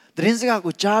သတင်းစကား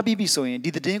ကိုကြားပြီးပြီဆိုရင်ဒီ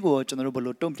သတင်းကိုကျွန်တော်တို့ဘယ်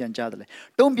လိုတုံ့ပြန်ကြသလဲ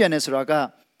တုံ့ပြန်တယ်ဆိုတာက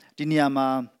ဒီနေရာမှာ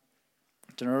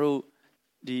ကျွန်တော်တို့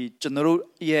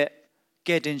ရဲ့က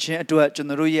ယ်တင်ခြင်းအတွက်ကျွန်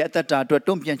တော်တို့ရဲ့အသက်တာအတွက်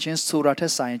တုံ့ပြန်ခြင်းဆိုတာထ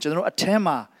က်ဆိုင်ကျွန်တော်တို့အထက်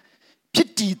မှာဖြစ်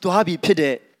တည်သွားပြီဖြစ်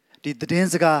တဲ့ဒီသတင်း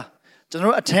စကားကျွန်တော်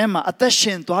တို့အထက်မှာအသက်ရှ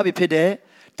င်သွားပြီဖြစ်တဲ့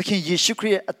သခင်ယေရှုခရ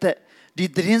စ်ရဲ့အသက်ဒီ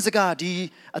သတင်းစကားဒီ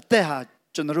အသက်ဟာ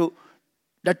ကျွန်တော်တို့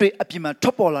လက်တွေ့အပြင်မှာထွ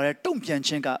က်ပေါ်လာတဲ့တုံ့ပြန်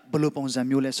ခြင်းကဘယ်လိုပုံစံ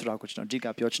မျိုးလဲဆိုတာကိုကျွန်တော်အဓိက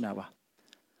ပြောချင်တာပါ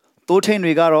တိုးထိန်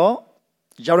တွေကတော့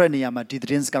ရောက်တဲ့နေရာမှာဒီသ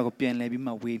တင်းစကားကိုပြန်လည်ပြီး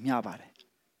မှဝေမျှပါတယ်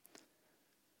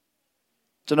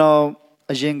ကျွန်တော်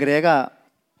အရင်ကတည်းက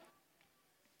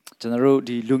ကျွန်တော်တို့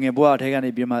ဒီလူငယ်ဘဝအထက်ကနေ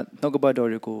ပြီးမှနှုတ်ကပတ်တော်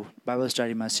တွေကို Bible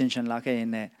Study မှာဆင်ခြင်လာခဲ့ရင်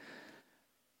လည်း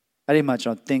အဲ့ဒီမှာကျွ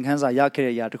န်တော်သင်ခန်းစာရခဲ့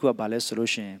တဲ့အရာတစ်ခုကဘာလဲဆို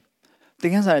လို့ရှိရင်သ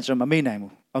င်ခန်းစာကကျွန်တော်မမေ့နိုင်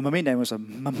ဘူးဆိုမမေ့နို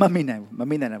င်ဘူး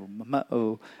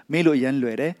မေ့လို့ရမ်းလွ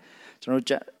ယ်တယ်ကျွန်တော်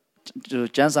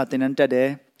ကျန်းစာသင်တန်းတက်တယ်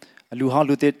လူဟောင်း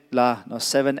လူသစ်လားနော်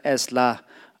 7S လား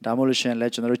ဒါမှမဟုတ်ရှင်လဲ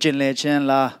ကျွန်တော်တို့ကျင်လည်ခြင်း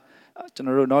လားကျွန်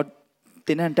တော်တို့တော့သ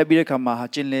င်တန်းတက်ပြီးတဲ့ခါမှာ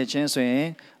ကျင်လည်ခြင်းဆိုရင်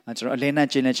ကျွန်တော်အလင်းနဲ့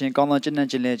ကျင်လည်ခြင်းကောင်းသောကျင့်နဲ့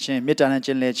ကျင်လည်ခြင်းမေတ္တာနဲ့ကျ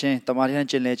င်လည်ခြင်းတမာတိနဲ့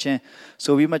ကျင်လည်ခြင်း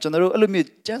ဆိုပြီးမှကျွန်တော်တို့အဲ့လိုမျိုး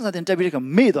ကျန်းစာသင်တက်ပြီးတဲ့ခါ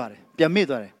မေ့သွားတယ်ပြန်မေ့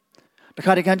သွားတယ်တ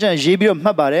ခါတခါကျရင်ရေးပြီးတော့မှ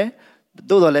တ်ပါတယ်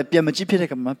သို့တော်လည်းပြန်မကြည့်ဖြစ်တဲ့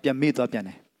ခါမှာပြန်မေ့သွားပြန်တ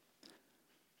ယ်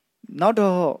နောက်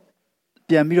တော့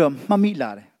ပြန်ပြီးတော့မှတ်မိလာ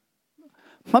တဲ့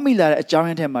အကြောင်းရ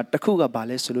င်းထဲမှာတစ်ခုကဘာ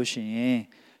လဲဆိုလို့ရှိရင်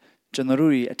ကျွန်တော်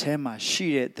တို့တွေအထဲမှာရှိ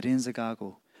တဲ့သတင်းစကား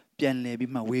ကိုပြန်လည်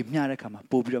ပြီးမှဝေမျှတဲ့ခါမှာ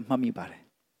ပို့ပြီးတော့မှတ်မိပါတယ်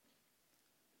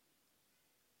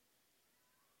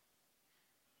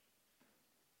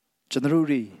ကျွန်တော်တို့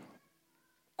တွေ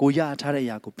ကိုရထားတဲ့အ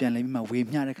ရာကိုပြန်လည်ပြီးမှဝေ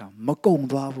မျှတဲ့ခါမကုံ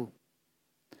သွားဘူး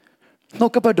နှု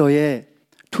တ်ကပတ်တော်ရဲ့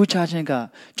ထူးခြားခြင်းက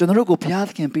ကျွန်တော်တို့ကိုဘုရားသ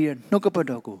ခင်ပေးတဲ့နှုတ်ကပတ်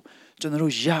တော်ကိုကျွန်တော်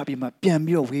တို့ရပြီးမှပြန်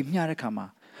ပြီးတော့ဝေမျှတဲ့ခါမှာ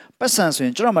ပတ်စံဆိုရ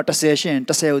င်ကျွန်တော်မှ10ရှိရင်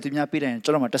10ကိုသူများပေးတယ်ကျွ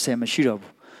န်တော်မှ10မရှိတော့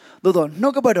ဘူးသို့တော့နှု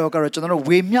တ်ကပတ်တော်ကတော့ကျွန်တော်တို့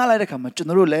ဝေမျှလိုက်တဲ့ခါမှာကျွန်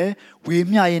တော်တို့လည်းဝေ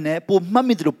မျှရင်းနဲ့ပိုမှတ်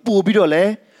မိတယ်လို့ပို့ပြီးတော့လ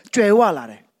ည်းကြွယ်ဝလာ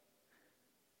တယ်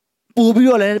ပို့ပြီး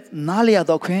တော့လည်းနားလည်ရ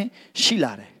တော့ခွင့်ရှိ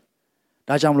လာတယ်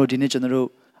ဒါကြောင့်မလို့ဒီနေ့ကျွန်တော်တို့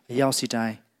အရောက်စီတို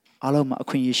င်းအားလုံးမှာအ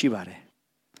ခွင့်အရေးရှိပါတယ်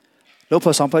လို့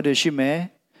ဖို့ဆောင်ဖတ်တွေရှိမယ်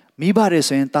မိဘတွေ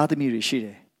ဆိုရင်သားသမီးတွေရှိတ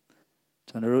ယ်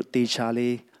ကျွန်တော်တို့တေချာ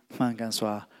လေးမှန်ကန်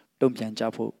စွာတုံ့ပြန်ကြ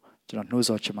ဖို့ကျွန်တော်နှိုး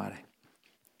ဆော်ချင်ပါတယ်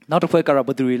နောက်တစ်ဖွဲ့ကတော့ဘ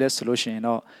ယ်သူတွေလဲဆိုလို့ရှိရင်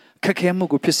တော့ခက်ခဲမှု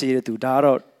ကိုဖြစ်စေတဲ့သူဒါက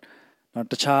တော့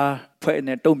တခြားဖွဲ့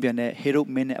နဲ့တုံ့ပြန်တဲ့ဟေရု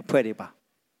မင်းနဲ့အဖွဲ့တွေပါ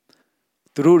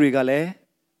သူတို့တွေကလည်း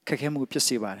ခက်ခဲမှုဖြစ်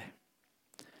စေပါတယ်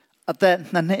အသက်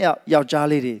2နှစ်ယောက်ျား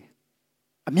လေးတွေ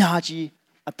အများကြီး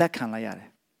အသက်ခံလိုက်ရတယ်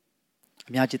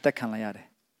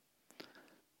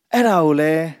အဲ့ဒါကိုလ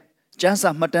ည်းကျမ်းစာ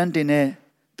မှတ်တမ်းတင်တဲ့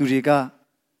သူတွေက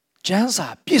ကျမ်းစာ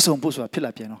ပြည့်စုံဖို့ဆိုတာဖြစ်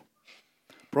လာပြန်တော့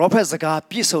prophet စကား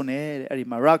ပြည့်စုံတယ်တဲ့အဲ့ဒီ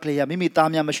မှာ rock လေးရမိမိသား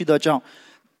များမရှိတော့ကြောင်း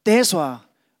တဲစွာ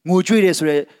ငိုကြွေးတယ်ဆို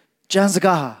တဲ့ကျမ်းစ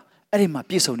ကားဟာအဲ့ဒီမှာ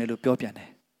ပြည့်စုံတယ်လို့ပြောပြန်တယ်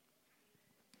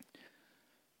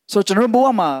ဆိုကျွန်တော်ဘဝ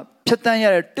မှာဖြတ်တန်းရ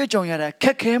တဲ့တွေ့ကြုံရတဲ့ခ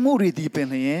က်ခဲမှုတွေဒီပင်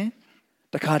လျင်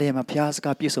တခါတည်းမှာဘုရားစ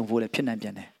ကားပြည့်စုံဖို့လည်းဖြစ်နိုင်ပြ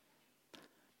န်တယ်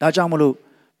ဒါကြောင့်မလို့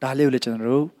ဒါလေးကိုလည်းကျွန်တော်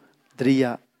တို့သတိရ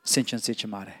ဆင်ခြင်စေချ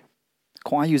င်ပါတယ်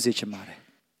ခွန်အားယူစေချင်ပါတယ်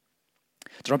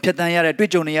ကျွန်တော်ဖြတ်တန်းရ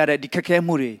တဲ့တွေ့ကြုံနေရတဲ့ဒီခက်ခဲ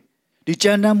မှုတွေဒီကြ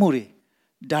မ်းတမ်းမှု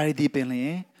တွေဒါတွေဒီ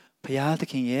ပင်လျင်ဘုရား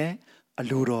သခင်ရဲ့အ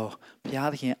လိုတော်ဘုရား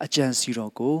သခင်အကြံစီ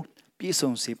တော်ကိုပြည့်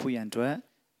စုံစေဖို့ရန်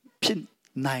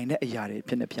အတွက်ဖြစ်နိုင်တဲ့အရာ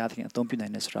တွေဖြစ်နေဘုရားသခင်အသုံးပြု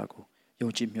နိုင်တဲ့ဆိုတာကို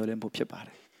ယုံကြည်မျှော်လင့်ဖို့ဖြစ်ပါတ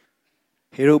ယ်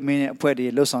ဟေရုမင်းရဲ့အဖွဲ့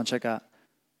တွေလှုပ်ဆောင်ချက်က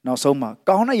နောက်ဆုံးမှာ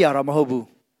ကောင်းတဲ့အရာတော့မဟုတ်ဘူး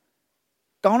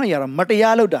ကောင်းတဲ့အရာတော့မတ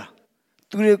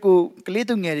ရားလုပ်တာသူတွေကိုက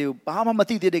လေးသူငယ်တွေကိုဘာမှ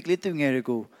မသိသေးတဲ့ကလေးသူငယ်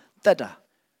တွေကို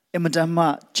တတ်တာအင်မတန်မှ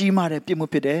ကြီးမားတဲ့ပြစ်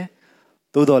မှုဖြစ်တယ်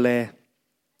သို့တော်လည်း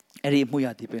အဲ့ဒီအ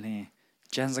မှုရာဒီပင်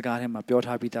ကျမ်းစကားထဲမှာပြော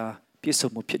ထားပြီးသားပြည့်စုံ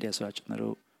မှုဖြစ်တယ်ဆိုတာကျွန်တော်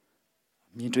တို့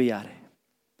မြင်တွေ့ရတယ်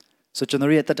ဆိုကျွန်တော်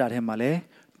ရဲ့တက်တာထဲမှာလ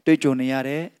ည်းတွေ့ကြုံနေရ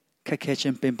တဲ့ခက်ခဲခြ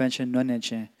င်းပင်ပန်းခြင်းနွမ်း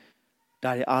နယ်ခြင်း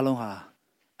ဒါတွေအားလုံးဟာ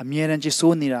အမြဲတမ်းကြီး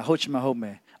စိုးနေတာဟုတ်ချင်မှဟုတ်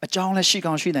မယ်အကြောင်းလည်းရှိ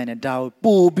ကောင်းရှိနိုင်တယ်ဒါကို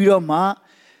ပို့ပြီးတော့မှ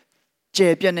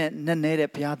ကျေပြတ်နဲ့နက်နဲတဲ့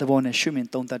ဘုရားသဘောနဲ့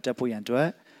ရှုမြင်သုံးသပ်တတ်ဖို့ရန်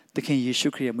အတွက်သခင်ယေရှု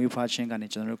ခရစ်ရဲ့မွေးဖွားခြင်း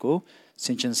ကနေကျွန်တော်တို့ကိုဆ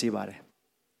င်ခြင်စေပါ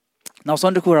တယ်နောက်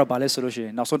ဆုံးတစ်ခုကတော့ဗာလဲဆိုလို့ရှိ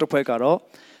ရင်နောက်ဆုံးတစ်ဖွဲ့ကတော့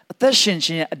အသက်ရှင်ခြ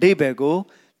င်းရဲ့အဓိပ္ပာယ်ကို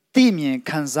သိမြင်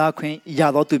ခံစားခွင့်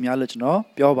ရသောသူများလို့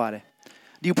ကျွန်တော်ပြောပါတယ်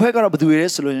ဒီဖွဲ့ကတော့ဘယ်သူ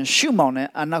တွေလဲဆိုလို့ရှိရင်ရှုမောင်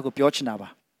နဲ့အာနာကိုပြောချင်တာပါ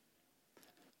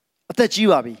အသက်ကြီး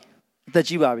ပါ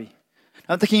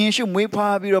ပြီနောက်သခင်ယေ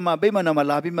ရှုမွေးဖွားပြီးတော့မှဗိမာန်တော်မှာ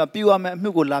လာပြီးမှပြုရမယ့်အမှု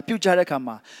ကိုလာပြုကြတဲ့အခါ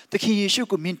မှာသခင်ယေရှု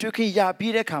ကိုမြင်တွေ့ခွင့်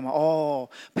ရပြီးတဲ့အခါမှာအော်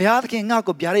ဘုရားသခင်ငါ့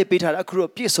ကိုဗျာဒိတ်ပေးထားတယ်အခုတော့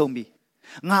ပြည့်စုံ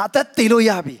ပြီငါအသက်တည်လို့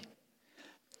ရပြီ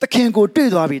သခင်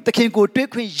ကိုတွေ့သွားပြီသခင်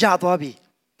ကိုတွေ့ခွင့်ရသွားပြီ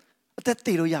အသက်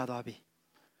တည်လို့ရသွား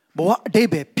ပြီဘဝအတိတ်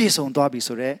ပဲပြည့်စုံသွား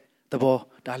ပြီဆိုတဲ့သ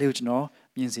ဘောဒါလေးကိုကျွန်တော်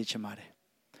မြင်စေချင်ပါ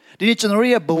တယ်ဒီနေ့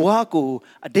ကျွန်တော်ရဲ့ဘဝ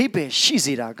ကိုအတိတ်ပဲ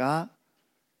ရှိစေတာက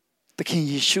သခင်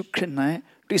ယေရှုခရစ်နဲ့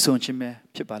တွေ့ဆုံခြင်းပဲ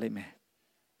ဖြစ်ပါလိမ့်မယ်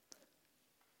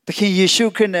သခင်ယေ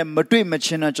ရှုခရစ်နဲ့မတွေ့မချ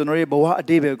င်းတော့ကျွန်တော်ရဲ့ဘဝအ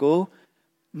တိတ်ပဲ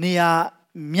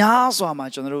ကိုနေရာများစွာ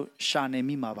မှာကျွန်တော်တို့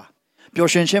ရှာနေမိမှာပါ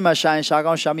ပျော်ရွှင်ခြင်းမှာရှာရင်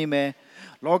ရှာကောင်းရှာမိ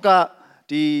မယ်လော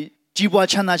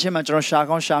ကဒီကြီးပွားချမ်းသာခြင်းမှာကျွန်တော်ရှာ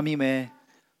ကောင်းရှာမိမယ်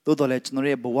သို့တော်လည်း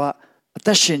ကျွန်တော်ရဲ့ဘဝအသ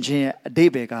က်ရှင်ခြင်းရဲ့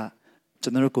အတိတ်ပဲက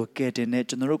ကျွန်တော်တို့ကိုကယ်တင်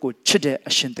တဲ့ကျွန်တော်တို့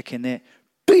ကိုချစ်တဲ့အရှင်သခင်နဲ့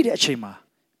တွေ့တဲ့အချိန်မှာ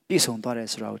ပြည့်စုံသွား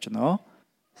တယ်ဆိုတာကိုကျွန်တော်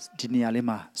ဒီနေရာ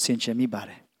လေးမှာဆင်ခြင်မိပါတ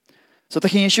ယ်ဆိုသ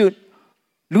ခင်ယေရှု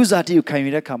လူစားတိကိုခံ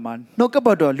ယူတဲ့အခါမှာနှုတ်ကပ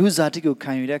တ်တော်လူစားတိကို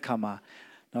ခံယူတဲ့အခါ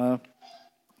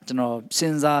မှာနော်ကျွန်တော်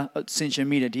စဉ်းစားဆင်ခြင်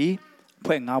မိ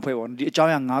တဲ့ဒီဖွဲ့၅ဖွဲ့ပေါ့ဒီအကြောင်း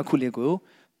အရာ၅ခုလေးကို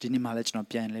ဒီနေ့မှာလည်း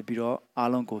ကျွန်တော်ပြန်လဲပြီးတော့အား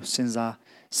လုံးကိုစဉ်းစား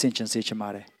ဆင်ခြင်စေချင်ပါတ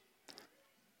ယ်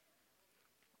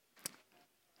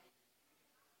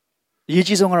အရေး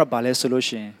ကြီးဆုံးကတော့ဘာလဲဆိုလို့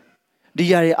ရှိရင်ဒီ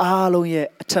ຢာတွေအားလုံး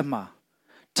ရဲ့အထက်မှာ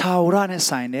ထာဝရ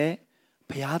နဲ့ဆိုင်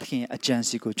တဲ့ဘုရားသခင်ရဲ့အ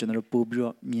ကြံစီကို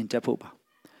ကျွန်တော်တို့ပို့ပြီးတော့မြင်တတ်ဖို့ပါ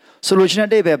ဆိုလိုချင်တဲ့အ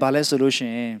တိတ်ပဲဘာလဲဆိုလို့ရှိ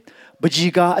ရင်ပ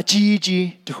ကြီးကားအကြီးကြီး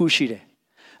တစ်ခုရှိ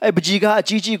တယ်အဲ့ပကြီးကား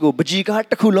အကြီးကြီးကိုပကြီးကား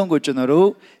တစ်ခုလုံးကို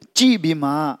ကျွန်တော်တို့ကြည့်ပြီးမှ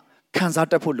ခံ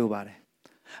စားတတ်ဖို့လိုပါတယ်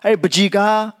အဲ့ပကြီး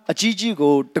ကားအကြီးကြီး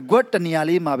ကိုတကွက်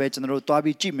တနေရာလေးမှာပဲကျွန်တော်တို့သွား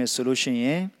ပြီးကြည့်မယ်ဆိုလို့ရှိ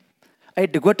ရင်အဲ့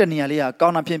တကွက်တနေရာလေးက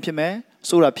ကောင်းတာဖြစ်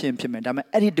မယ်ဆိုးတာဖြစ်မယ်ဒါပေ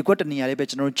မဲ့အဲ့ဒီတကွက်တနေရာ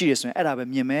လေးပဲကျွန်တော်တို့ကြည့်ရဆိုရင်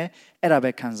အဲ့ဒါပဲမြင်မယ်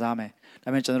အဲ့ဒါပဲခံစား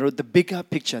မယ်ဒါပေမဲ့ကျွန်တော်တို့ the bigger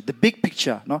picture the big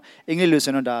picture เนาะအင်္ဂလိပ်လို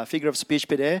ဆိုရင်ဒါ figure of speech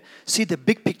ဖြစ်တယ် see the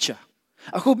big picture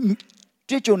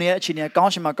အခုတွေ့ကြုံနေတဲ့အချိန်ကကော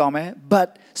င်းချင်မှကောင်းမယ် but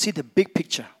see the big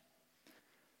picture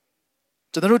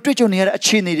ကျွန်တော်တို့တွေ့ကြုံနေရတဲ့အ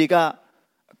ခြေအနေတွေက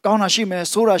ကောင်းတာရှိမယ်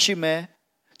ဆိုးတာရှိမယ်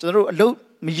ကျွန်တော်တို့အလုပ်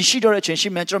မရှိတော့တဲ့အချိန်ရှိ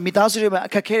မယ်ကျွန်တော်မိသားစုတွေမှာအ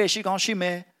ခက်အခဲတွေရှိကောင်းရှိမ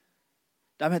ယ်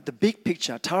ဒါပေမဲ့ the big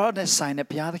picture ထာဝရနဲ့ဆိုင်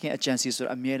တဲ့ဘုရားသခင်အကြံစီ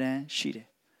ဆိုတာအမြဲတမ်းရှိ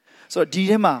တယ်ဆိုတော့ဒီ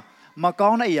ထဲမှာမ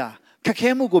ကောင်းတဲ့အရာ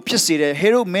ခက်ခဲမှုကိုဖြစ်စေတဲ့ဟေ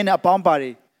ရုမင်းနဲ့အပေါင်းပါ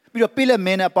တွေပြီးတော့ပိလက်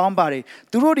မင်းနဲ့အပေါင်းပါ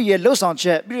တွေသူတို့တွေရဲ့လှုပ်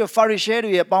ဆောင်ချက်ပြီးတော့ဖာရိရှဲ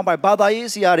တွေရဲ့အပေါင်းပါဘာသာရေး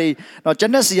ဆရာတွေနော်ဂျ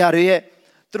န်နက်ဆရာတွေရဲ့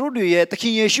သူတို့တွေရဲ့သခ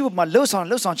င်ယေရှုမှာ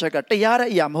လှုပ်ဆောင်ချက်ကတရားတဲ့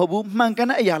အရာမဟုတ်ဘူးမှန်ကန်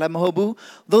တဲ့အရာလည်းမဟုတ်ဘူး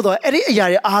သို့တော့အဲ့ဒီအရာ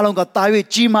တွေအားလုံးကတာ၍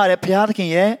ကြီးမားတဲ့ဘုရားသ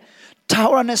ခင်ရဲ့ထာ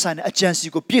ဝရနဲ့ဆိုင်တဲ့အ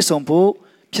ကြံစီကိုပြည့်စုံဖို့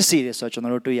ဖြစ်စေတယ်ဆိုတော့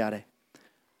ကျွန်တော်တို့တွေ့ရ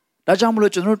တယ်ဒါကြောင့်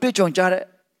မလို့ကျွန်တော်တို့တွေ့ကြုံကြ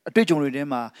တဲ့အတွေ့အကြုံတွေထဲ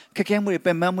မှာခက်ခဲမှုတွေ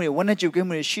ပင်ပန်းမှုတွေဝမ်းနဲ့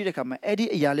ကြုတ်ကဲမှုတွေရှိတဲ့အခါမှာအဲ့ဒီ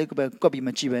အရာလေးကိုပဲကွက်ပြီးမ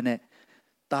ကြည့်ပဲနဲ့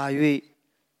တာ၍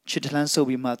ချစ်တလန်းဆို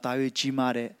ပြီးမှတာ၍ကြီး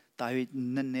မားတဲ့တာ၍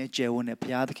နက်နဲကျယ်ဝန်းတဲ့ဘု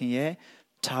ရားသခင်ရဲ့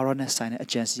ထာဝရနဲ့ဆိုင်တဲ့အ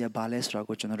ကြံစီရဘာလဲ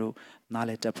ဆိုတာကိုကျွန်တော်တို့နား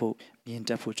လည်တတ်ဖို့မြင်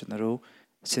တတ်ဖို့ကျွန်တော်တို့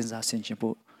စဉ်းစားဆင်ခြင်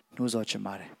ဖို့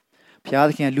နှိုးဆော်ချင်ပါတယ်ဘု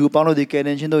ရားသခင်လူပေါင်းတို့ဒီကယ်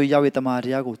တင်ခြင်းတို့ရောက်ရဲ့တမန်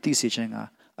တရားကိုသိစေခြင်း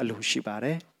ကအလိုရှိပါ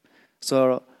တယ်ဆို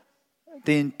တော့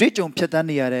သင်တွေ့ကြုံဖြတ်သ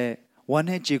န်းနေရတဲ့ဝ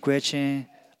မ်းနဲ့ကြေခွဲခြ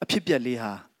င်းအဖြစ်ပြက်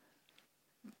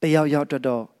လေးဟာတယောက်ရောက်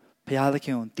တော့ဘုရားသ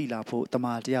ခင်ကိုသိလာဖို့တမ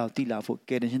န်တရားကိုသိလာဖို့က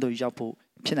ယ်တင်ခြင်းတို့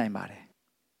ရောက်ဖို့ဖြစ်နိုင်ပါ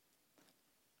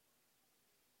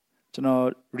တယ်ကျွန်တော်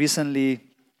recently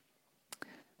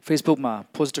Facebook မှာ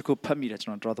post တစ်ခုဖတ်မိ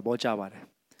တယ်ကျွန်တော်သဘောကျပါ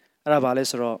တယ်အဲ့ဒါဘာလဲ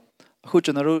ဆိုတော့အခု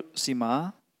ကျွန်တော်တို့စီမှာ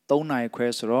3နာရီ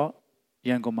ခွဲဆိုတော့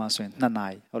ရန်ကုန်မှာဆိုရင်2နာ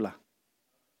ရီဟုတ်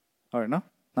လားဟုတ်ရနော်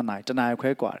2နာရီ1နာရီ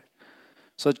ခွဲกว่าတယ်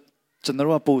ဆိုတော့ကျွန်တော်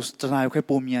တို့က post 1နာရီ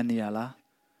ခွဲပုံမြန်နေရလား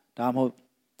ဒါမှ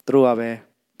မဟုတ်သူတို့ကပဲ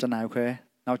1နာရီ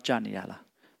ခွဲနောက်ကျနေရလား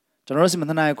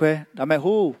ကျွန်တော်တို့စီမံနိုင်ခွဲဒါပေမဲ့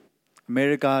ဟိုး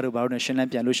အမေရိကတို့ဘာလို့လဲရှင်းလ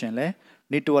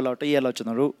န်းပြန်လို့ရှင်လဲနေ့တစ်ဝက်လောက်တစ်ရက်လောက်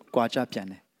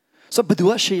ကျွန်တော်တို့ကြွာကြပြန်တယ်ဆိုတော့ဘယ်သူ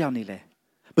ကရှေ့ရောက်နေလဲ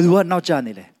ဘယ်သူက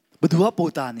နောက်ကျနေလဲဘယ်သူကပို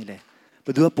တာနေလဲ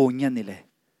ဘယ်သူကပုံညက်နေလဲ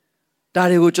ဒါ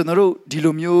တွေကို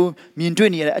ကျွန်တော်တို့ဒီလို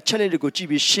မျိုးမြင်တွေ့နေရတဲ့အချက်လက်တွေကိုကြည့်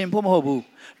ပြီးရှင်ဖို့မဟုတ်ဘူး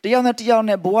တယောက်နဲ့တ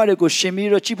ယောက်နဲ့ဘဝတွေကိုရှင်ပြီး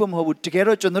တော့ကြည့်ဖို့မဟုတ်ဘူးတ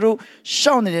ကယ်တော့ကျွန်တော်တို့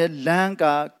ရှောက်နေတဲ့လမ်းက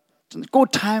ကို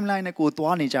timeline နဲ့ကို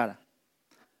သွားနေကြတာ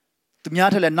သူများ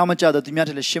ထက်လည်းနောက်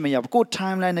မကျတော့သူများထက်လည်းရှင်းမရဘူးကို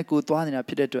timeline နဲ့ကိုသွားနေတာဖြ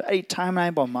စ်တဲ့အတွက်အဲ့ဒီ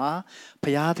timeline ပေါ်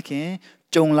မှာဘုရားသခင်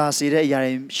ကြုံလာစေတဲ့အရာ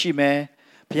တွေရှိ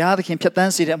မယ်ဘုရားသခင်ဖြတ်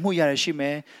သန်းစေတဲ့အမှုရာတွေရှိမ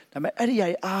ယ်ဒါပေမဲ့အဲ့ဒီ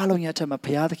အရာတွေအားလုံးရဲ့အထက်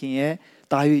မှာဘုရားသခင်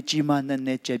ရဲ့တာ၍ကြီး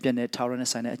မားတဲ့ကျေပြတ်တဲ့ထာဝရ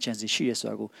နဲ့ဆိုင်တဲ့အကျင့်စီရှိရဆို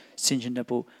တာကိုဆင်ခြင်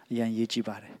တတ်ဖို့အရင်ရေးကြ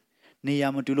ည့်ပါတယ်နေ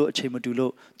ရာမတူလို့အချိန်မတူ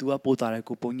လို့ तू ကပို့တာတယ်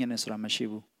ကိုပုံညံ့နေဆိုတာမရှိ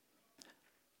ဘူး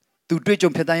तू တွေ့ကြုံ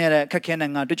ဖြတ်သန်းရတဲ့ခက်ခဲနဲ့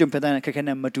ငါတွေ့ကြုံဖြတ်သန်းရတဲ့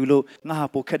ခက်ခဲနဲ့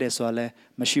မတူလို့ငါဟာပိုခက်တယ်ဆိုတာလ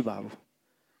ည်းမရှိပါဘူး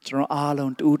ကျွန်တော်အား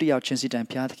လုံးတူတယောက်ချင်းစီတို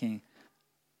င်းဘုရားသခင်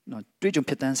နော်တွေ့ကြုံ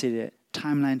ဖြတ်သန်းစေတဲ့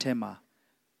timeline ထဲ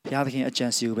မှာဘုရားသခင်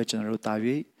အကျင့်စီကိုပဲကျွန်တော်တို့တာ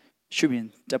၍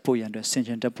ရှုမြင်တတ်ဖို့ရန်အတွက်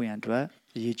ဆင်ခြင်တတ်ဖို့ရန်အတွက်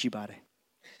အရေးကြီးပါ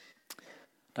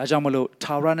တယ်ဒါကြောင့်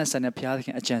မလို့ထာဝရနဲ့ဆိုင်တဲ့ဘုရားသ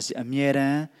ခင်အကျင့်စီအမြဲတ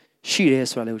မ်းရှိ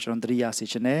တယ်ဆိုတာလေးကိုကျွန်တော်သတိ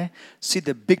ရစေချင်တယ် see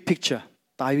the big picture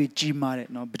တာ၍ကြီးမားတဲ့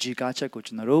နော်ပကြီးကားချက်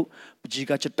ကိုကျွန်တော်တို့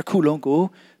ပကြီးကားချက်တစ်ခုလုံးကို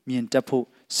မြင်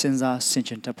တတ်ဖို့စဉ်းစား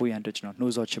ဆင်ခြင်တတ်ဖို့ရန်အတွက်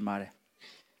ကျွန်တော်နှိုးဆော်ချင်ပါ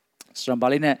တယ်ဆိုတော့ဗာ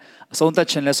လေးနဲ့အဆုံးသတ်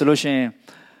ခြင်းလဲဆိုလို့ရှိရင်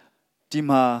ဒီ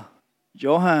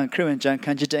မှာယောဟန်ခရစ်ဝင်ကျမ်းခ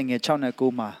န်းကြီးတဲ့ငယ်6နဲ့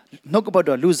9မှာနှုတ်ကပတ်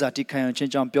တော်လူစားတိခံရခြ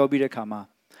င်းကြောင့်ပြောပြီးတဲ့အခါ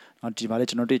မှာဒီမှာလေ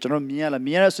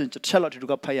ကျွန်တော်မြင်ရဆိုရင်တစ်ချက်လောက်ဒီ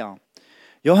ကဖတ်ရအောင်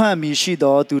ယောဟန်မည်ရှိ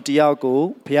သောသူတစ်ယောက်ကို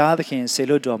ဘုရားသ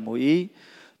ခင်ဆေလွတ်တော်မူ၏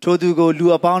ထိုသူကိုလူ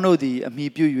အပေါင်းတို့သည်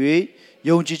အမိပြု၍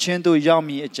ယုံကြည်ခြင်းသို့ရောက်မ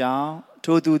ည်အကြောင်း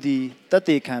ထိုသူသည်တသ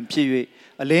က်ခံဖြစ်၍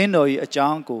အလင်းတော်၏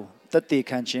အကြောင်းကိုတ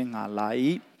သက်ခံခြင်းငါလာ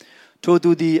၏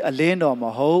ထိုသူသည်အလင်းတော်မ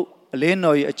ဟုတ်အလ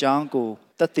င်းတော်၏အကြောင်း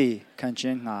ကိုတ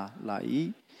သက်ခံခြင်းငါလာ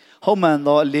၏ဟုတ်မှန်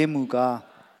သောအလင်းမူ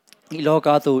ကားဤလောက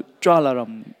သို့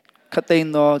ကြွလာတော်မူခတ်သိ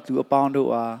မ်းသောသူအပေါ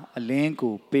င်းတို့အားအလင်းကို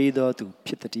ပေးသောသူဖြ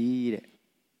စ်သည်တဲ့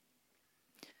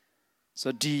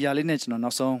ဆိုဒီရလေးနဲ့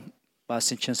ကျွန်တော်နောက်ဆုံးပါ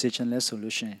ဆင်ခြင်စေချင်လဲဆို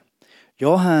လို့ရှိရင်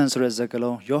ယောဟန်ဆိုတဲ့စကား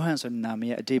လုံးယောဟန်ဆိုတဲ့နာ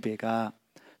မည်ရဲ့အဓိပ္ပာယ်က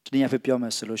တနည်းအားဖြင့်ပြောမယ်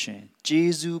ဆိုလို့ရှိရင်ဂျေ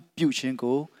ဇုပြုခြင်း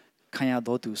ကိုခံရ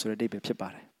တော်သူဆိုတဲ့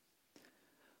အဓိပ္ပာယ်ဖြစ်ပါတယ်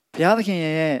ဘုရားသ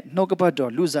ခင်ရဲ့နှုတ်က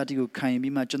ပတ်တော်လူစားတီ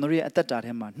ကိုခံယူပြီးမှကျွန်တော်ရဲ့အ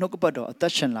သက်တာထဲမှာနှုတ်ကပတ်တော်အ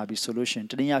သက်ရှင်လာပြီဆိုလို့ရှိ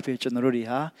ရင်တနည်းအားဖြင့်ကျွန်တော်တို့တွေ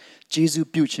ဟာ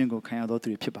ဂျေဇုပြုခြင်းကိုခံ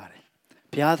ရတော်သူတွေဖြစ်ပါ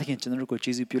တယ်ဘုရားသခင်ကျွန်တော်တို့ကို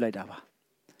ဂျေဇုပြု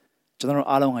လိုက်တာပါကျွန်တော်တို့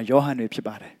အားလုံးကယောဟန်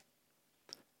တွေဖြစ်ပါတယ်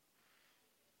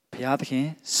ဘုရားသ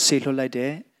ခင်ဆေလွတ်လိုက်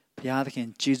တဲ့ဘုရားသခင်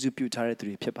ဂျေဇုပြုထားတဲ့သူ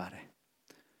တွေဖြစ်ပါတယ်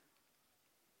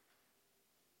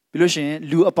ပြီးလို့ရှိရင်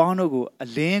လူအပေါင်းတို့ကို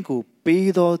အလင်းကို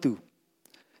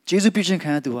ပေးတော်သူဂျေဇုပြုခြင်းခံ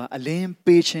ရသူဟာအလင်း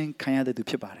ပေးခြင်းခံရတဲ့သူ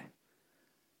ဖြစ်ပါ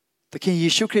တယ်သ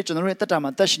ခင်ယေရှုခရစ်ကျွန်တော်တို့ရဲ့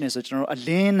တက်တာမှာတက်ရှင်နေဆိုကျွန်တော်တို့အ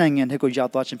လင်းနိုင်ငံထဲကို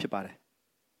ရောက်သွားခြင်းဖြစ်ပါ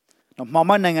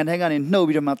တယ်နော်မှောင်မနိုင်ငံထဲကနေ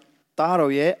နှုတ်ပြီးတော့မှသား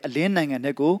တော်ရဲ့အလင်း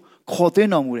နိုင်ငံထဲကိုခေါ်သွ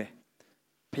င်းတော်မူတယ်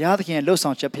ဘုရားသခင်ရဲ့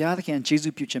လှုပ်ဆောင်ချက်ဘုရားသခင်ဂျေဇု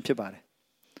ပြုခြင်းဖြစ်ပါ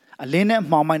တယ်အလင်း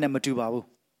နဲ့မှောင်မိုက်နဲ့မတူပါ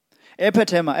ဘူးအဲ့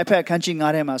ဖက်ထဲမှာအဲ့ဖက်အခန်းကြီး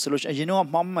9ထဲမှာဆိုလို့ရှိရင်အရင်တော့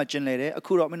မှောင်မှာကျင်လေတယ်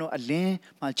အခုတော့မင်းတို့အလင်း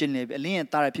မှာကျင်လေပြီအလင်းရဲ့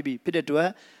သားရဖြစ်ပြီးဖြစ်တဲ့အတွက်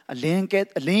အလ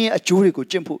င်းရဲ့အကျိုးတွေကို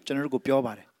ကျင့်ဖို့ကျွန်တော်တို့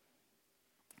ကိုပြောပါတယ်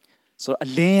ဆိုတော့အ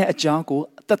လင်းရဲ့အကြောင်းကို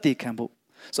အသက်သေခံဖို့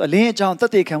ဆိုတော့အလင်းရဲ့အကြောင်းသ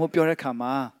က်သေခံဖို့ပြောတဲ့အခါ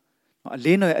မှာအ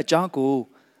လင်းတော်ရဲ့အကြောင်းကို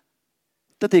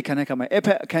သက်သေခံတဲ့အခါမှာအဲ့ဖ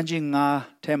က်အခန်းကြီး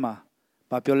9ထဲ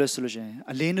မှာဘာပြောလဲဆိုလို့ရှိရင်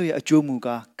အလင်းတို့ရဲ့အကျိုးမူ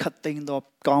ကားခတ်သိမ်းသော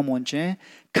ကောင်းမွန်ခြ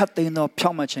င်းခတ်သိမ်းသောဖြော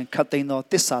င့်မတ်ခြင်းခတ်သိမ်းသော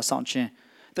တစ္ဆာဆောင်ခြ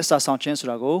င်းဆို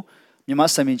တာ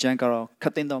ကိုမြန်မာစံမြင့်ကျမ်းကတော့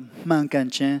ခတ်သိမ်းသောမှန်ကန်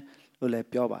ခြင်းလို့လ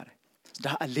ည်းပြောပါတယ်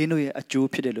ဒါအလင်းတို့ရဲ့အကျိုး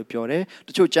ဖြစ်တယ်လို့ပြောတယ်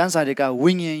တချို့ကျမ်းစာတွေ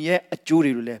ကဝိညာဉ်ရဲ့အကျိုး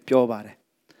တွေလို့လည်းပြောပါတယ်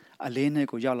အလင်းနဲ့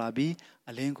ကိုရောက်လာပြီး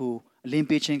အလ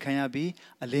င်းပေးခြင်းခံရပြီး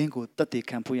အလင်းကို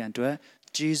တတ်သိခံဖို့ရန်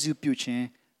အတွက်ဂျေဇုပြုခြင်း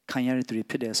ခံရတဲ့သူ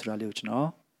တွေဖြစ်တယ်ဆိုတာလေးကိုကျွန်တော်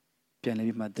ပြန်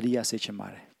လည်ပြီးမှသတိ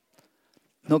ရစေချင်ပါတယ်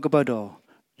နှုတ်က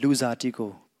ပတ်တော်လူစားတိ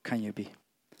ကိုခံယူပြီး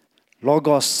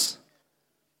logos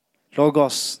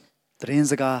သတ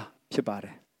င်းစ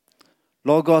ကားဖြစ်ပါတယ်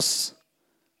logos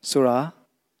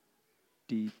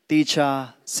ဆိုတာဒီတေချာ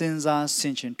စဉ်းစားဆ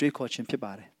င်ခြင်တွေးခေါ်ခြ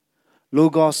င်းဖြစ်ပါတယ်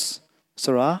logos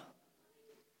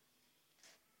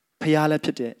ဆိုတာဖျားလ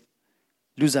ည်းဖြစ်တဲ့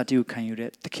လူစားတိကိုခံယူ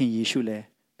တဲ့သခင်ယေရှုလည်း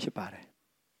ဖြစ်ပါ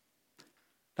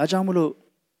တယ်ဒါကြောင့်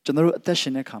မလို့ကျွန်တော်တို့အသက်ရှ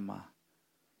င်တဲ့အခါမှာ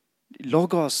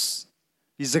logos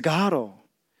ဒီစကားတော်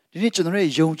ဒီနေ့ကျွန်တော်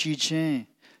ရဲ့ယုံကြည်ခြ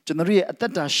င်းကျွန်တော်ရဲ့အ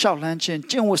သက်တာရှောက်လှမ်းခြ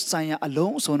င်းကျင့်ဝတ်ဆိုင်ရာ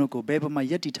အလုံးစုံတို့ကိုဘယ်ဘက်မှာ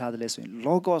ယက်တည်ထားသလဲဆိုရင်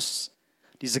logos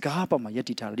ဒီစကားအပေါ်မှာ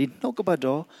ယက်တည်ထားတယ်ဒီနှုတ်က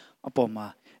ပတ်တော်အပေါ်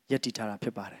မှာယက်တည်ထားတာဖြ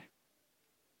စ်ပါ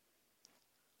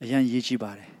တယ်အရင်ရေးကြ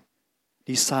ည့်ပါတယ်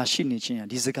ဒီစာရှိနေခြင်းဟာ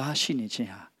ဒီစကားရှိနေခြင်း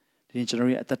ဟာဒီနေ့ကျွန်တော်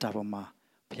ရဲ့အသက်တာပေါ်မှာ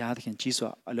ဘုရားသခင်ကြီးစွာ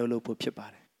အလုပ်လုပ်ဖို့ဖြစ်ပါတ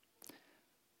ယ်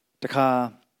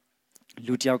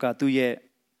တခါလူတစ်ယောက်ကသူ့ရဲ့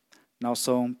နောက်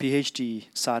ဆုံး PhD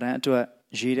စာတမ်းအတွက်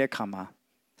ရေးတဲ့ခါမှာ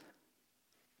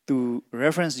သူ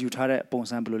reference ယူထားတဲ့ပုံ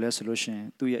စံဘယ်လိုလဲဆိုလို့ရှိရင်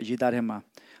သူရဲ့ရေးသားထဲမှာ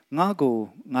ငါ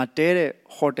တဲတဲ့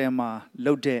hotel မှာ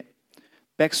လုပ်တဲ့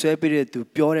back ဆွဲပေးတဲ့သူ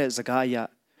ပြောတဲ့စကားအရာ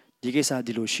ဒီကိစ္စ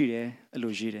ဒီလိုရှိတယ်အဲ့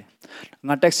လိုရေးတယ်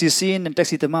ငါ taxi စီးရင်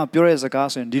taxi သမားပြောတဲ့စကား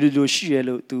ဆိုရင်ဒီလိုရှိတယ်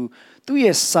လို့သူ့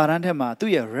ရဲ့စာတမ်းထဲမှာ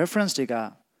သူ့ရဲ့ reference တွေက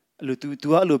အဲ့လို तू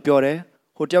ကအဲ့လိုပြောတယ်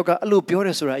ဟိုတယောက်ကအဲ့လိုပြောတ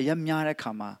ယ်ဆိုတာအရင်များတဲ့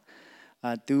ခါမှာ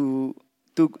သူ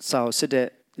စာကိုစစ်တဲ့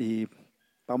ဒီ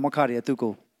ဘာမခါရသူ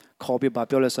ကိုခေါ်ပြပါ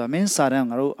ပြောလဲဆိုတာမင်းစာတမ်း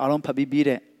ငါတို့အားလုံးဖတ်ပြီး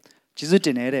တဲ့ကျေးဇူးတ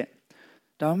င်နေတဲ့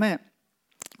ဒါပေမဲ့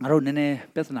ငါတို့နည်းနည်း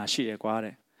ပြဿနာရှိတယ်ကွာ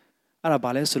တဲ့အဲ့ဒါဘာ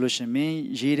လဲဆိုလို့ရှင်မင်း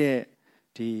ရေးတဲ့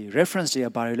ဒီ reference တွေက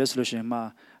ဘာတွေလဲဆိုလို့ရှင်မှာ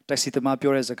taxi သမား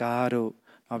ပြောတဲ့စကားတို့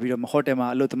နောက်ပြီးတော့ hotel မှာ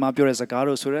အလုပ်သမားပြောတဲ့စကား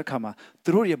တို့ဆိုတဲ့အခါမှာသူ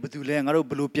တို့တွေဘယ်သူလဲငါတို့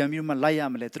ဘယ်လိုပြန်ပြီးမှလိုက်ရ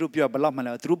မလဲသူတို့ပြောဘယ်လောက်မှ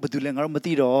လဲသူတို့ဘယ်သူလဲငါတို့မ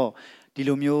သိတော့ဒီ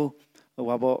လိုမျိုးဟို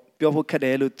ပေါ့ပြောဖို့ခက်တ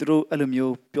ယ်လို့သူတို့အဲ့လို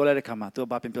မျိုးပြောလိုက်တဲ့ခါမှာသူက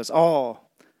ဘာပြန်ပြောအော်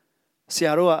ဆ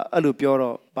ရာတို့ကအဲ့လိုပြော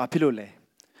တော့ဘာဖြစ်လို့လဲ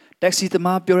taxi သ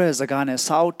မားပြောတဲ့စကားနဲ့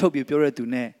စာအုပ်ထုတ်ပြီးပြောတဲ့သူ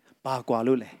နဲ့ဘာကွာ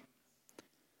လို့လဲ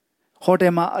ဟိုတ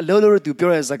ယ်မှာအလုပ်လုပ်တဲ့သူပြော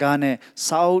တဲ့စကားနဲ့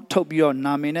စာအုပ်ထုတ်ပြီးတော့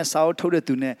နာမည်နဲ့စာအုပ်ထုတ်တဲ့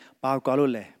သူနဲ့ဘာကွာ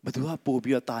လို့လဲဘယ်သူကပို့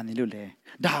ပြီးတော့တာနေလို့လဲ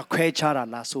ဒါခွဲခြားတာ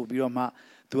လားဆိုပြီးတော့မှ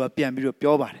သူကပြန်ပြီးတော့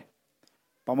ပြောပါတယ်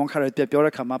ပေါမောင်ခါရပြပြော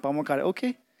တဲ့ခါမှာပေါမောင်ခါရโอเค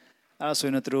အဲ့ဒါဆိုရ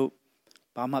င်တော့သူတို့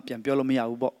ဘာမှပြန်ပြောလို့မရ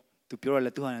ဘူးပေါ့သူပြောရ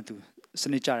လဲသူဟာနဲ့သူစ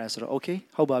နစ်ကြတယ်ဆိုတော့โอเค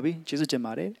ဟုတ်ပါပြီကျေးဇူးတင်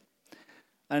ပါတယ်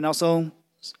အဲ့နောက်ဆုံး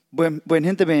ဘွယ်နှ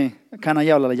င်းတပင်ခန္ဓာ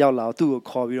ရောက်လာသူ့ကို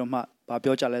ခေါ်ပြီးတော့မှဘာ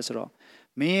ပြောကြလဲဆိုတော့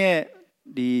မင်းရဲ့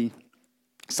ဒီ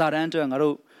စာတမ်းအတွက်ငါ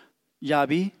တို့ရ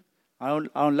ပြီ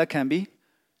အောင်လက်ခံပြီ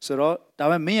ဆိုတော့ဒါ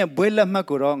ပေမဲ့မင်းရဲ့ဘွဲလက်မှတ်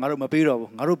ကိုတော့ငါတို့မပေးတော့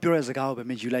ဘူးငါတို့ပြောတဲ့စကားကိုပဲ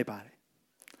မင်းယူလိုက်ပါတယ်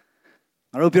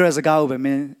ငါတို့ပြောတဲ့စကားကိုပဲမ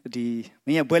င်း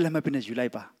ရဲ့ဘွဲလက်မှတ်ပြနေယူလို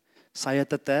က်ပါစာရ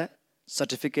သက်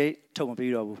certificate ထုတ်မ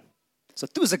ပေးတော့ဘူးဆို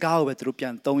တော့သူ့စကားကိုပဲသူတို့ပြ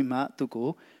န်သုံးပြီးမှသူ့ကို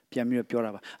ပြန်ပြီးတော့ပြော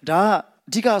တာပါဒါက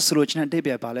အဓိကဆိုလို့ချင်းတဲ့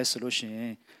ပြပါလဲဆိုလို့ရှိရ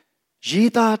င်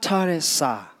ရေးသားထားတဲ့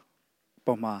စာ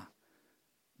ပုံမှာ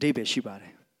အဓိပ္ပာယ်ရှိပါတ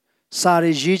ယ်စာ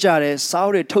တွေရေးကြတယ်စာအု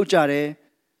ပ်တွေထုတ်ကြတယ်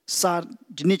စာ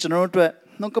ဒီနေ့ကျွန်တော်တို့အတွက်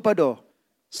နှုတ်ကပတ်တော်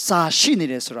စာရှိနေ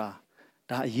တယ်ဆိုတာ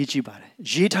ဒါအရေးကြီးပါတယ်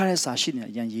ရေးထားတဲ့စာရှိနေတာ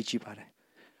အရင်ရေးကြီးပါတယ်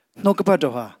နှုတ်ကပတ်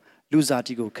တော်ဟာလူစား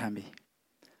တီကိုခံပြီး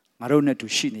ငါတို့နဲ့တူ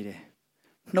ရှိနေတယ်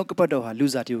နှုတ်ကပတ်တော်ဟာလူ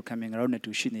စားတီကိုခံပြီးငါတို့နဲ့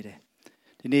တူရှိနေတယ်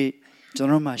ဒီနေ့ကျွန်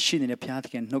တော်တို့မှာရှိနေတဲ့ဘုရားသ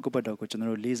ခင်နှုတ်ကပတ်တော်ကိုကျွန်တော်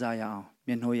တို့လေးစားရအောင်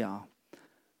မြင်နှိုးရအောင်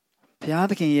ဘုရား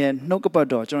သခင်ရဲ့နှုတ်ကပတ်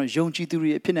တော်ကျွန်တော်ယုံကြည်သူ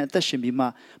တွေအဖြစ်နဲ့အသက်ရှင်ပြီးမှ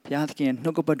ဘုရားသခင်ရဲ့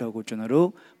နှုတ်ကပတ်တော်ကိုကျွန်တော်တို့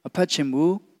မဖတ်ချင်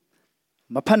ဘူး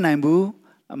မဖတ်နိုင်ဘူး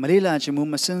မလေးလာချင်ဘူး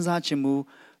မစင်စားချင်ဘူး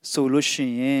ဆိုလို့ရှိ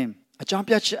ရင်အကြောင်း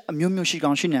ပြချက်အမျိုးမျိုးရှိ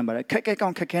ကောင်းရှိနိုင်ပါတယ်ခက်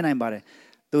ခဲနိုင်ပါတယ်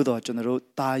သို့တော့ကျွန်တော်တို့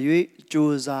တာ၍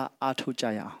ကြိုးစားအားထုတ်ကြ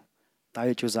ရအောင်တာ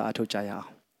၍ကြိုးစားအားထုတ်ကြရအောင်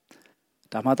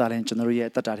ဒါမှသာလဲကျွန်တော်တို့ရဲ့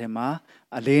အသက်တာထဲမှာ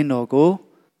အလေးတော်ကို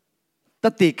တ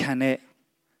တ်သိခံတဲ့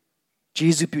ဂျေ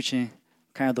ဇုပြုခြင်း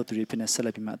ခံရတော်သူတွေဖြစ်နေဆက်လ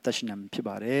က်ပြီးမှအသက်ရှင်နေမှာဖြစ်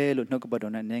ပါတယ်လို့နှုတ်ကပတ်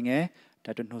တော်နဲ့နေငယ်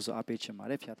ဒါတို့နှုတ်ဆော်အားပေးချင်ပါ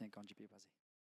တယ်ဖခင်သခင်ကောင်းချီးပေးပါစေ